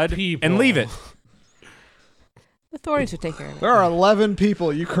What pod people? and leave it. The authorities will take care of it. There are 11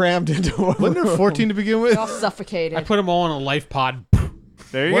 people you crammed into one Wasn't there room. 14 to begin with? They're all suffocated. I put them all in a life pod.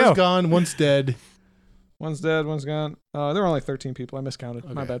 There you One's go. gone, one's dead. One's dead, one's gone. There were only 13 people. I miscounted.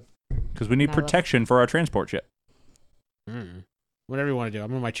 My bad. Because we need Now look. protection for our transport ship. Whatever you want to do.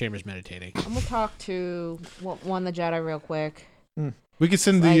 I'm in my chambers meditating. I'm gonna talk to one of the Jedi real quick. We could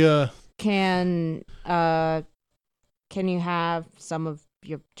send the. Can you have some of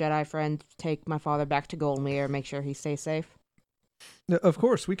your Jedi friends take my father back to Goldenmere, make sure he stays safe? Of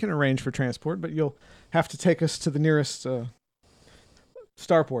course, we can arrange for transport, but you'll have to take us to the nearest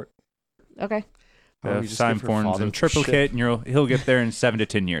starport. Okay. Oh, you just Sign give her forms father and the triplicate, and he'll get there in 7 to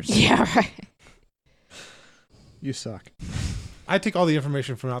 10 years. Yeah, right. You suck. I take all the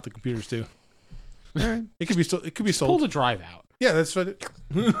information from out the computers too. All right. It could be sold. It could be Pull sold. the drive out. Yeah, that's what.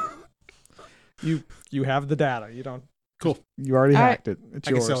 You have the data. You don't. Cool. You already All hacked it. It's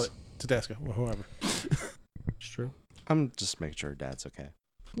I can yours. sell it to Deska or whoever. It's true. I'm just making sure Dad's okay.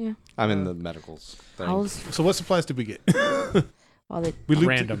 Yeah. I'm in the medicals thing. I was So what supplies did we get? well, they, We loot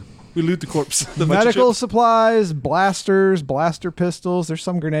Random. we loot the corpse. The Medical supplies, blasters, blaster pistols. There's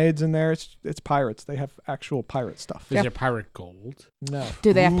some grenades in there. It's pirates. They have actual pirate stuff. Is Yeah. there pirate gold? No.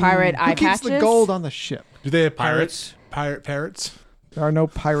 do they have pirate eye Who keeps patches? the gold on the ship? Do they have pirates? Pirate parrots? There are no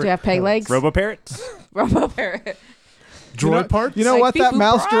pirate. Do you have peg parrots. legs? Robo-parrots? Robo parrot. Droid parts? You know Like what? beep That boop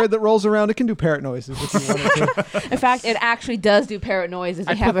mouse brah? droid that rolls around, it can do parrot noises if you wanted to. In fact, it actually does do parrot noises.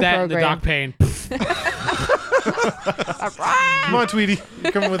 They I have put a that in the program. dock pane. Come on, Tweety.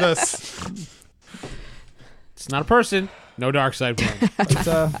 You're coming with us. It's not a person. No dark side plan.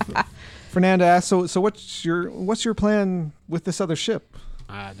 But, Fernanda asks, so what's your plan with this other ship?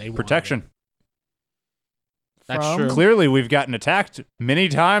 They wanted Protection. it. That's From? true. Clearly, we've gotten attacked many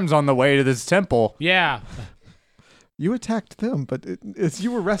times on the way to this temple. Yeah. You attacked them, but it's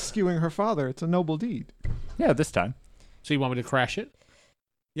you were rescuing her father. It's a noble deed. Yeah, this time. So you want me to crash it?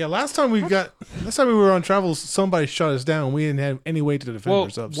 Yeah, last time we were on travels, somebody shot us down. We didn't have any way to defend Well,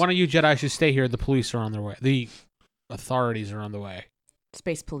 ourselves. one of you Jedi should stay here. The police are on their way. The authorities are on the way.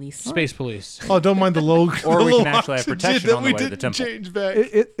 Space police. Space police. Oh, don't mind the logo. Or the we little can actually have oxygen protection that on the we way to the didn't temple. Change back.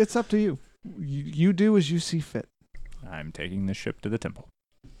 It's up to you. You do as you see fit. I'm taking this ship to the temple.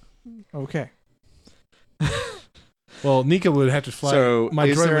 Okay. Well, Nikka would have to fly. So, my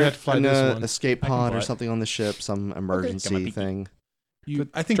is droid there would have to fly an this one. escape I can pod fly or it. something on the ship? Some emergency thing?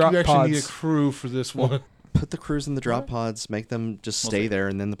 I think drop you actually need a pods. crew for this one. Put the crews in the drop pods. Make them just We'll stay see. there,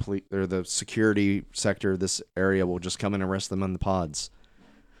 and then the police or the security sector of this area will just come and arrest them on the pods.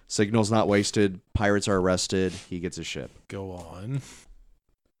 Signal's not wasted. Pirates are arrested. He gets his ship. Go on.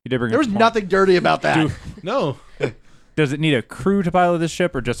 You did bring There up was a point. nothing dirty about that. No. Does it need a crew to pilot this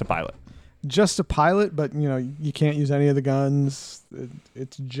ship or just a pilot? Just a pilot, but you can't use any of the guns.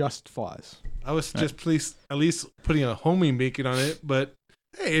 It's just flies. I was just pleased at least putting a homing beacon on it, but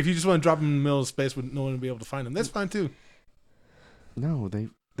hey, if you just want to drop them in the middle of space with no one to be able to find them, that's fine too. No,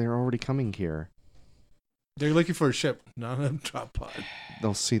 they're already coming here. They're looking for a ship, not a drop pod.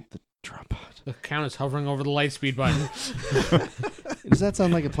 They'll see the drop pod. The count is hovering over the light speed button. Does that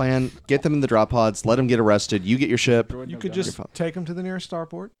sound like a plan? Get them in the drop pods. Let them get arrested. You get your ship. You could just take them to the nearest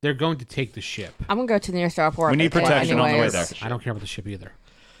starport. They're going to take the ship. I'm gonna go to the nearest starport. We need protection on the way anyways. there. I don't care about the ship either.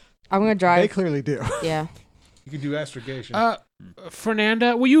 I'm gonna They drive. clearly do. Yeah. You can do astrogation.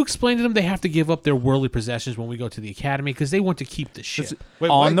 Fernanda, will you explain to them they have to give up their worldly possessions when we go to the academy because they want to keep the ship? Wait,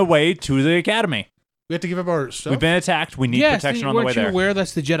 On what? the way to the academy. We have to give up our stuff. We've been attacked. We need Yes, protection on the way weren't you there. aware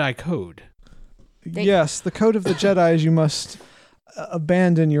that's the Jedi code? Yes, the code of the Jedi is you must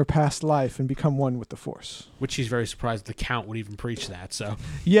abandon your past life and become one with the Force. Which she's very surprised the count would even preach that. So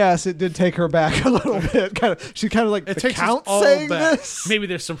Yes, it did take her back a little bit. She kind of like It the takes us count all saying back. this. maybe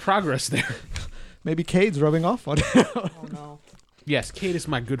there's some progress there. Maybe Cade's rubbing off on him. Oh no. Yes, Kate is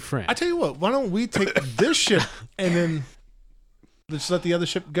my good friend. I tell you what, why don't we take this ship and then just let the other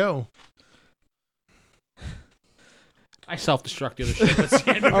ship go? I self-destruct the other ship. That's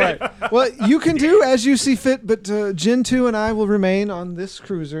the end of All it. right. Well, you can do as you see fit, but Jin 2 and I will remain on this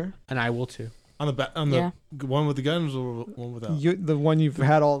cruiser. And I will too. On the one with the guns or one without? The one you've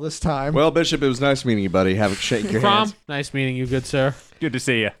had all this time. Well, Bishop, it was nice meeting you, buddy. Have a shake your Crom, hand. nice meeting you, good sir. Good to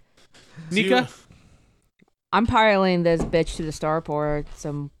see you. Nika, I'm piloting this bitch to the starport,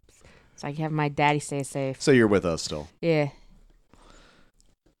 so I can have my daddy stay safe. So you're with us still. Yeah.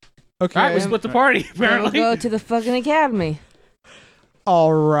 Okay. All right, we split the party. We'll Apparently, go to the fucking academy.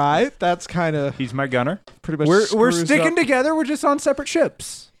 All right. That's kind of He's my gunner. pretty much. We're screws sticking up. together. We're just on separate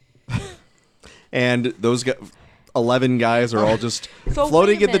ships. And those 11 guys are all just So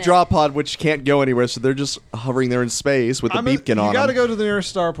floating wait a in the minute. drop pod, which can't go anywhere. So they're just hovering there in space with the beacon on You got to them. go to the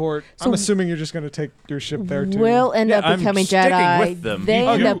nearest starport. I'm So- assuming you're just going to take your ship there too. We'll end Yeah, up I'm becoming sticking Jedi. with them. They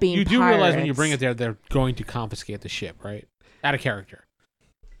end up being you do realize when you pirates. bring it there, they're going to confiscate the ship, right? Out of character.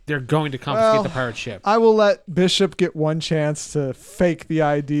 They're going to confiscate the pirate ship. I will let Bishop get one chance to fake the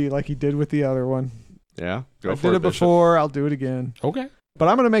ID like he did with the other one. Yeah, I go for did it, it Bishop. before. I'll do it again. Okay. But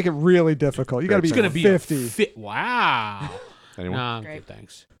I'm going to make it really difficult. You got to be It's going to be 50. a fit. Wow. Anyone? Nah, I'm Great. good,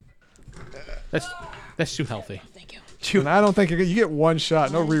 thanks. That's too healthy. And I don't think you get one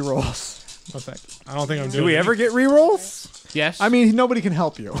shot. No rerolls. No thanks. I don't think I'm doing Do we it. ever get rerolls? Yes. I mean, nobody can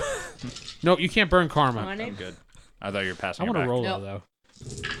help you. no, you can't burn karma. I'm good. I thought you were passing I it want to back. roll Nope. though.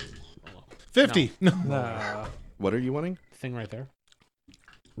 50. No. Nah. What are you wanting? Thing right there.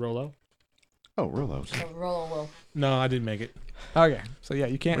 Rolo. Oh, Rolos. Roll. No, I didn't make it. Okay. So yeah,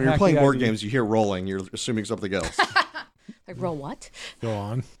 you can't. When you're hack playing the board ID. games, you hear rolling. You're assuming something else. Like roll what? Go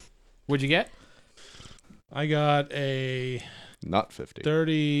on. What'd you get? I got a Not 50.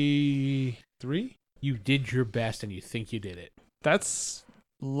 33. You did your best, and you think you did it. That's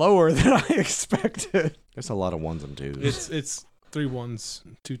lower than I expected. There's a lot of ones and twos. It's 3 1s,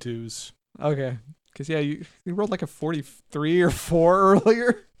 2 2s. Okay. Because yeah, you rolled like a 43 or 4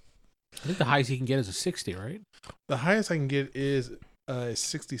 earlier. I think the highest you can get is a 60, right? The highest I can get is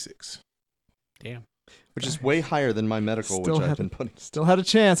 66. Damn. Which is way higher than my medical, Still which I've had been putting. Still had a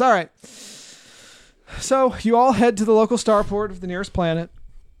chance. All right. So you all head to the local starport of the nearest planet.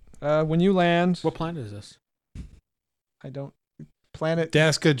 When you land, What planet is this? I don't. Planet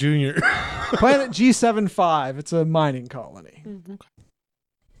Daska Jr. Planet G75. It's a mining colony. Okay.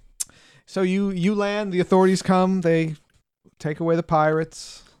 So you land. The authorities come. They take away the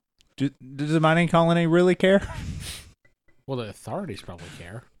pirates. Does the mining colony really care? Well, the authorities probably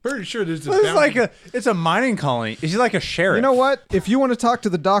care. Pretty sure there's Well, it's a mining colony. He's like a sheriff. You know what? If you want to talk to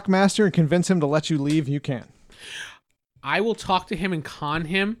the dock master and convince him to let you leave, you can. I will talk to him and con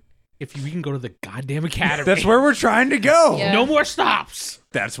him if we can go to the goddamn academy. That's where we're trying to go. Yeah. No more stops.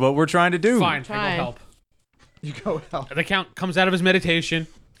 That's what we're trying to do. Fine, I Fine. go help. You go help. The count comes out of his meditation,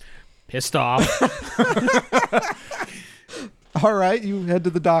 pissed off. All right, you head to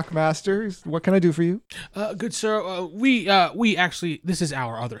the dock master. What can I do for you? Good sir, we actually, this is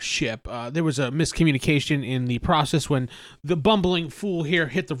our other ship. There was a miscommunication in the process when the bumbling fool here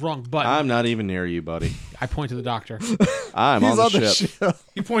hit the wrong button. I'm not even near you, buddy. I point to the doctor. I'm He's on the ship.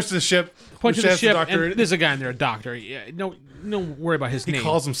 He points to the ship. Point to which the has ship, doctor in and it. there's a guy in there, a doctor. Yeah, no worry about his He name.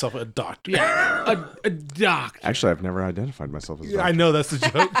 calls himself a doctor. Yeah, a doctor. Actually, I've never identified myself as a Yeah, I doctor. know that's the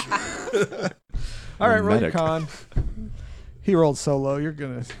joke. All right, roll your medic. con. He rolled so low. You're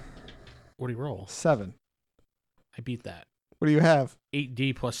gonna What do you roll? 7. I beat that. What do you have?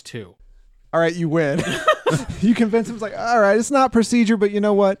 8D plus 2. All right, you win. You convince him. It's like, all right, it's not procedure, but you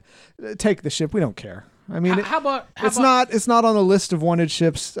know what? Take the ship. We don't care. I mean, How about it's not on the list of wanted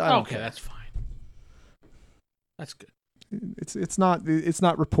ships. I don't Okay, care. that's fine. That's good. It's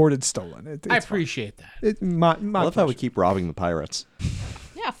not reported stolen. I it's fine. appreciate that. My I love how we keep robbing the pirates.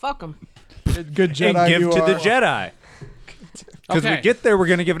 Yeah, fuck them. good Jedi And give you to the are. Jedi. Because Okay. we get there, we're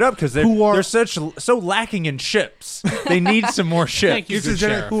going to give it up because they're so lacking in ships. They need some more ships. Thank you, These are good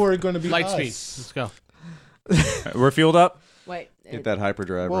Jedi sheriff. who are going to be Light us. speed. Let's go. We're fueled up. Wait. Get that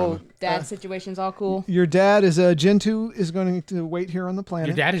hyperdrive Well, running. Dad situation's all cool. Your dad is Gentoo is going to wait here on the planet.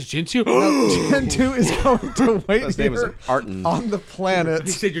 Your dad is Jinsu? Gentoo is going to wait His name is here Arton. on the He planet.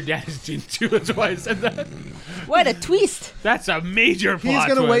 said your dad is Jinsu. That's why I said that. What a twist. That's a major plot He's going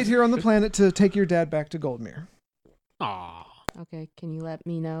to twist. wait here on the planet to take your dad back to Goldmere. Aw. Okay, can you let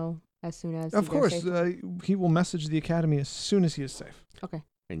me know as soon as Of you course, guys say he will message the academy as soon as he is safe. Okay,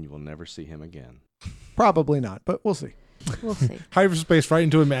 And you will never see him again. Probably not, but we'll see. we'll see. Hyperspace right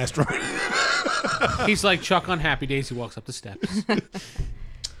into an asteroid. He's like Chuck on Happy Days. He walks up the steps.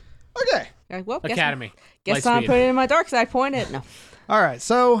 Okay. Okay, well, Academy. Guess Light I'm speed. putting it in my dark side. Point it. No. All right.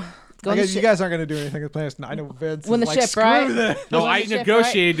 So Go I on the guess you ship. guys aren't going to do anything with the planet. I know Vince. When is the like, ship, screw right? this. No, On the I ship,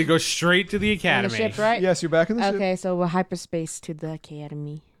 negotiated to go straight to the On academy. the ship, right? Yes, you're back in the ship. Okay, so we're hyperspace to the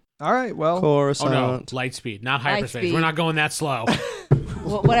academy. All right. Well, Oh Coruscant. no, light speed, not Light hyperspace. speed. We're not going that slow.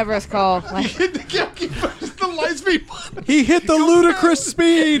 Whatever it's called. Like, the light speed button. He hit the ludicrous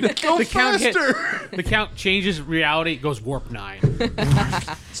speed. the count changes reality. It goes warp 9.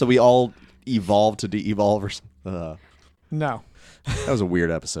 So we all evolve to de-evolve or something. no. That was a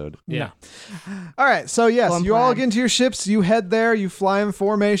weird episode. Yeah. All right, so yes, Fun you all plan. get into your ships. You head there. You fly in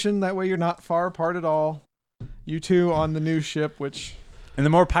formation. That way, you're not far apart at all. You two on the new ship, which And the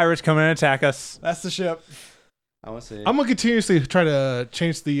more pirates come in and attack us. that's the ship. I want to see. I'm gonna continuously try to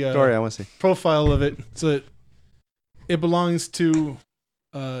change the Sorry, I want to see. profile of it so that it belongs to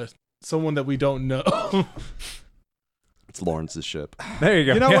someone that we don't know. It's Lawrence's ship. There you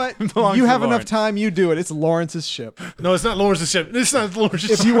go. You know Yeah, what? belongs You to have enough Lawrence. time. You do it. It's Lawrence's ship. No, it's not Lawrence's ship. It's not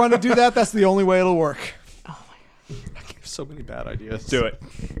Lawrence's If ship. you want to do that, that's the only way it'll work. So many bad ideas. Do it.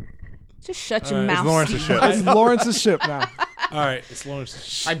 Just shut your It's mouth. It's Lawrence's ship. It's Lawrence's ship now. All right, it's Lawrence's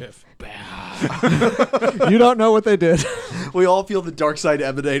ship. You don't know what they did. We all feel the dark side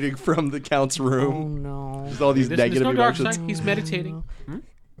emanating from the Count's Oh room. no. There's all these There's negative no dark emotions. side. He's meditating.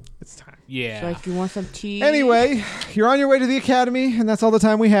 It's time. Yeah. Like, you want some tea? Anyway, you're on your way to the academy, and that's all the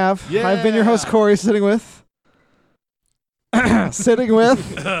time we have. I've been your host, Corey, sitting with.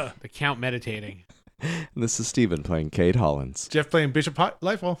 The Count meditating. And this is Steven playing Cade Hollins. Jeff playing Bishop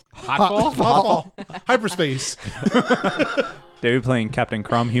Lightfall. Hotfall? Hyperspace. David playing Captain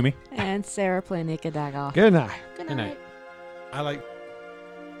Crom Humie. And Sarah playing Nikka Dagoff. Good night. Good Good night. I like.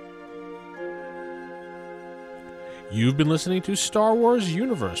 You've been listening to Star Wars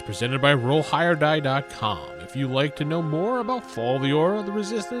Universe, presented by RollHigherDie.com. If you'd like to know more about Fall of the Order, the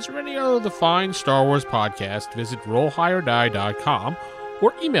Resistance, or any other of the fine Star Wars podcast, visit RollHigherDie.com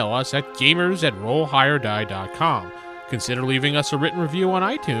or email us at gamers@RollHigherDie.com. Consider leaving us a written review on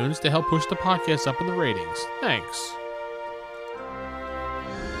iTunes to help push the podcast up in the ratings. Thanks.